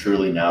once you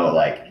truly know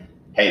like,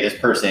 hey, this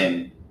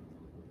person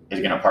is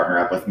going to partner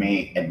up with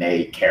me and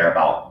they care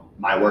about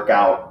my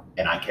workout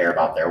and I care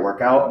about their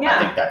workout. I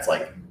think that's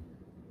like,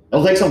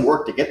 it'll take some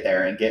work to get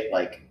there and get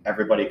like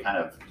everybody kind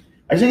of,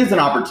 I think it's an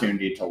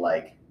opportunity to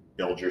like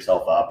build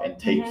yourself up and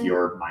take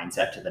your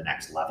mindset to the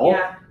next level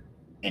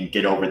and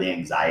get over the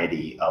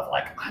anxiety of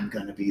like, I'm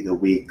going to be the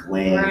weak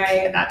link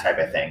and that type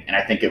of thing. And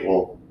I think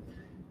it'll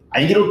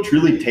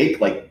truly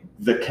take like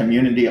the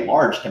community at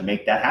large to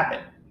make that happen.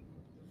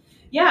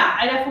 Yeah,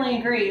 I definitely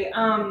agree.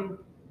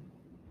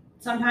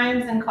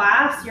 Sometimes in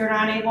class, you're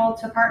not able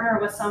to partner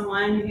with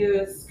someone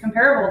who's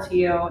comparable to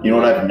you. You know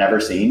what I've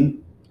never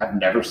seen? I've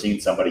never seen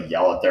somebody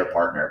yell at their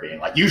partner being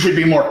like, you should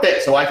be more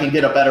fit so I can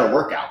get a better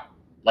workout.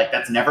 Like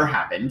that's never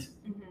happened.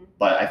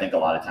 But I think a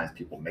lot of times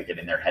people make it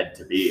in their head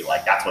to be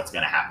like, that's what's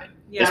going to happen.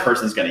 This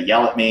person's going to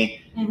yell at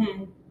me.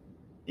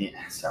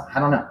 Yeah, so I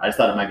don't know. I just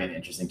thought it might be an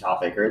interesting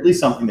topic or at least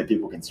something that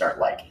people can start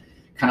like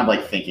kind of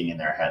like thinking in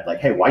their head, like,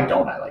 hey, why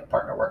don't I like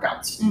partner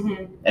workouts?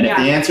 And if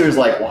the answer is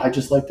like, well, I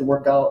just like to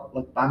work out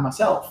like by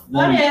myself.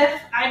 What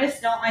if I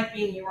just don't like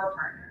being your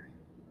partner?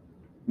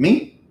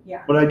 Me?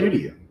 Yeah. What did I do to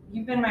you?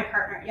 You've been my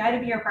partner. You had to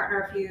be your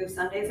partner a few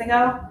Sundays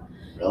ago.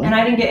 Really? And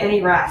I didn't get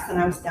any rest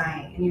and I was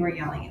dying and you were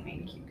yelling at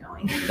me to keep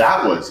going.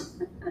 That was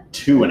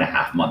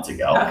 2.5 months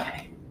ago.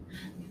 Okay.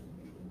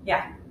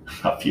 Yeah.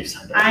 A few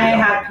Sundays. I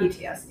have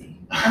PTSD.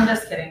 I'm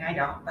just kidding. I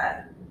don't,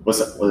 but.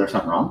 Was there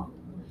something wrong?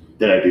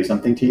 Did I do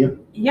something to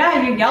you?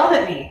 Yeah, you yelled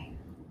at me.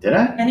 Did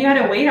I? And you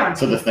had to wait on me.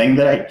 So the thing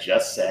that I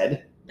just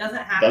said doesn't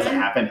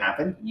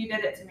happen. You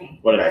did it to me.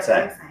 What did I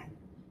say? What I'm saying.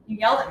 You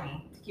yelled at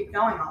me to keep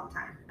going all the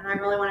time. And I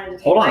really wanted to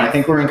take Hold on, I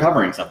think we're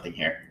uncovering something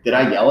here. Did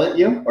I yell at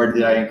you or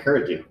did I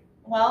encourage you?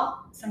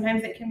 Well,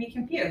 sometimes it can be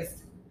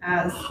confused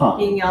as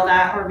being yelled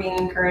at or being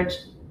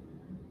encouraged.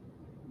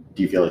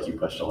 Do you feel like you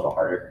pushed a little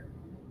harder?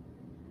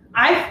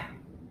 I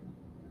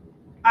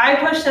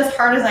pushed as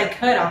hard as I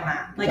could on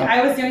that. Like,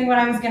 I was doing what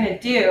I was going to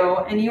do,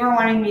 and you were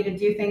wanting me to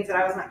do things that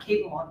I was not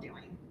capable of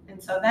doing.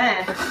 And so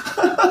then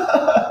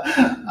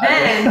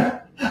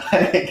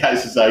I think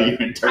that's just how you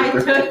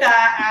interpret it. I took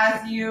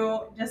that as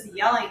you just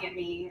yelling at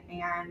me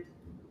and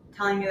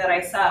telling me that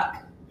I suck.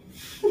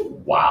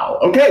 Wow.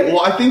 Okay.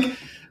 Well, I think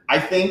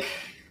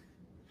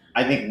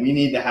we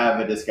need to have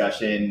a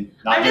discussion.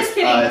 I'm just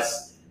kidding.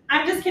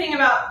 I'm just kidding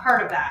about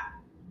part of that.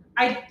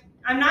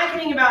 I'm not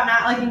kidding about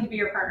not liking to be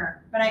your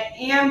partner, but I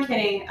am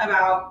kidding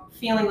about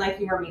feeling like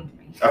you were mean to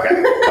me.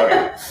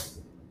 Okay.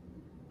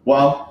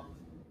 Well,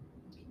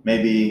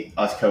 maybe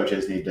us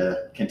coaches need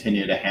to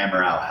continue to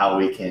hammer out how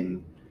we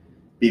can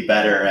be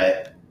better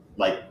at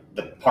like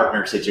the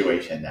partner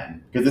situation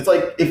then. Because it's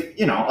like, if,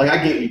 you know, like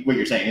I get what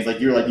you're saying. It's like,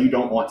 you're like, you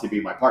don't want to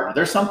be my partner.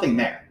 There's something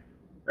there,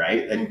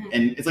 right? And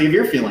it's like, if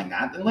you're feeling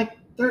that, then like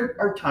there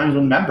are times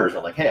when members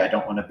are like, hey, I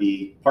don't want to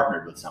be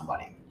partnered with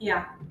somebody.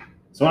 Yeah.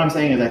 So what I'm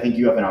saying is I think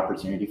you have an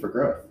opportunity for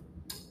growth.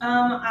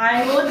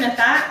 I will admit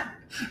that.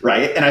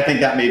 Right. And I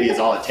think that maybe is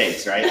all it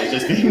takes, right? It's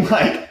just being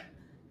like,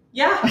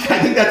 yeah. I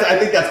think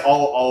that's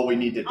all we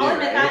need to do. I'll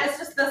admit right? that. It's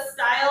just the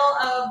style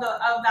of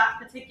that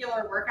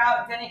particular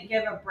workout didn't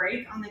give a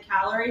break on the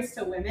calories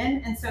to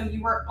women. And so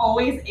you were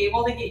always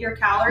able to get your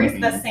calories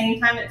the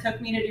same time it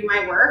took me to do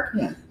my work.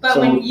 Yeah. But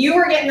when you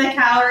were getting the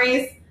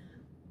calories,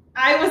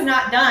 I was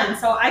not done.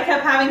 So I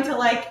kept having to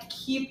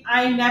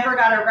I never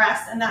got a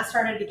rest, and that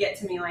started to get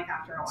to me like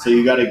after a while. So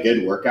you got a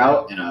good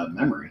workout and a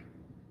memory.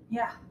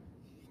 Yeah.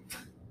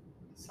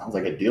 Sounds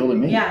like a deal to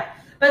me. Yeah.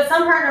 But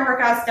some partner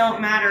workouts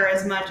don't matter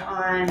as much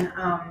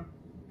on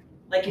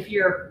like if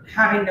you're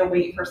having to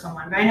wait for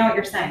someone. But I know what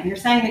you're saying. You're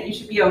saying that you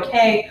should be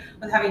okay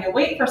with having to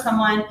wait for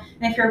someone.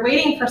 And if you're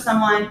waiting for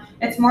someone,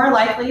 it's more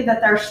likely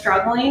that they're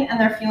struggling and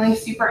they're feeling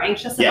super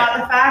anxious about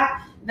the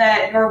fact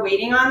that you're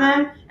waiting on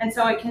them. And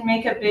so it can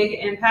make a big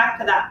impact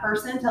to that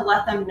person to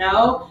let them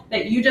know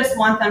that you just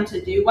want them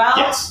to do well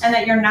and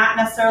that you're not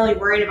necessarily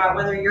worried about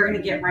whether you're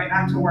going to get right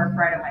back to work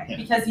right away. Yeah.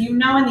 Because you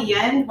know in the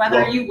end,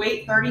 whether you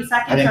wait 30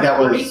 seconds or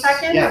 40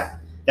 seconds. Yeah,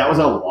 that was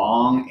a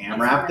long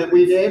AMRAP that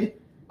we did.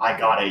 I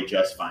got a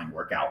just fine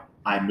workout.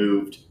 I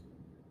moved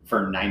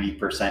for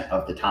 90%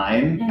 of the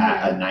time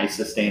at a nice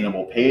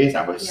sustainable pace.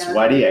 I was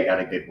sweaty. I got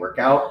a good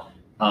workout.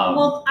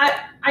 Well,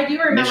 I do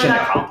remember mission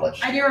that.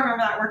 Accomplished. I do remember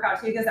that workout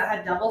too because it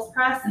had doubles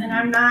press, and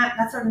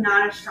that's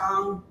not a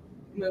strong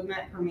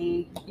movement for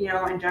me. You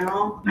know, in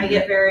general, I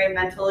get very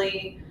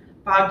mentally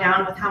bogged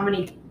down with how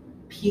many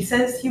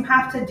pieces you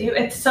have to do.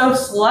 It's so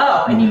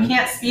slow, and you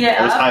can't speed it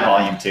up. It was high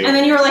volume too. And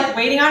then you were like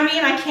waiting on me,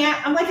 and I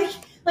can't. I'm like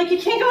you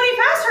can't go any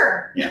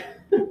faster. Yeah.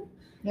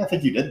 Yeah, I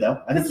think you did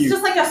though. It's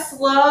just like a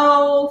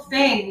slow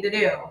thing to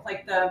do,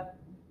 like the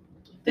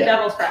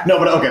doubles press. No,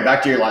 but okay,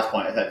 back to your last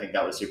point. I think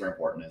that was super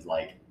important is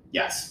like,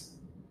 yes,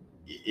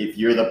 if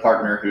you're the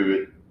partner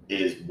who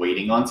is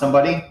waiting on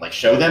somebody, like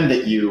show them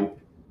that you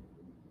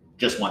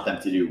just want them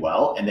to do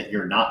well and that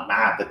you're not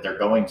mad that they're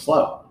going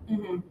slow.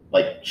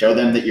 Like show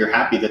them that you're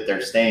happy that they're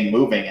staying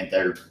moving and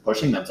they're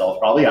pushing themselves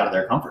probably out of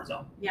their comfort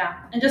zone. Yeah.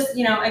 And just,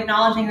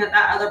 acknowledging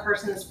that other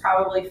person is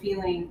probably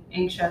feeling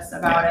anxious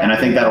about it. And I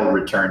think that'll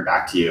return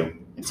back to you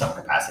in some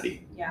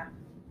capacity. Yeah.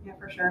 Yeah,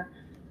 for sure.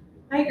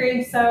 I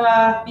agree. So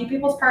be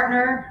people's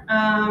partner,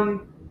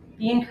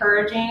 be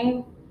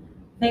encouraging,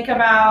 think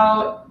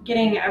about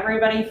getting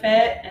everybody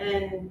fit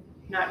and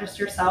not just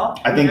yourself.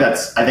 I think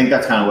that's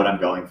kind of what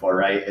I'm going for,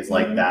 right? It's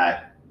like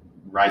that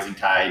rising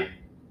tide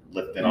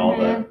lifting all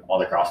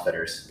the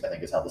CrossFitters, I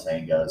think is how the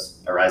saying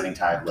goes. A rising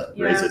tide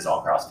raises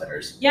all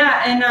CrossFitters.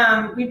 Yeah,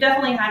 and we've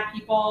definitely had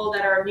people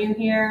that are new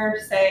here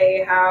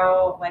say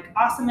how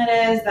awesome it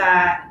is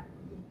that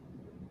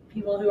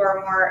people who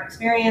are more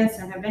experienced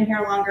and have been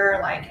here longer,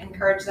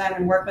 encourage them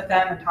and work with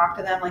them and talk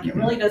to them. It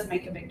really does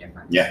make a big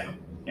difference. Yeah.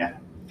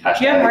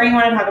 Do you have more you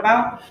want to talk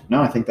about?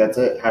 No, I think that's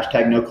it.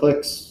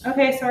 #NoClicks.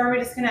 Okay, so are we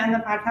just going to end the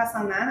podcast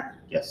on that?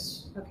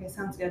 Yes. Okay,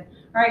 sounds good.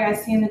 All right,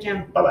 guys, see you in the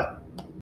gym. Bye-bye.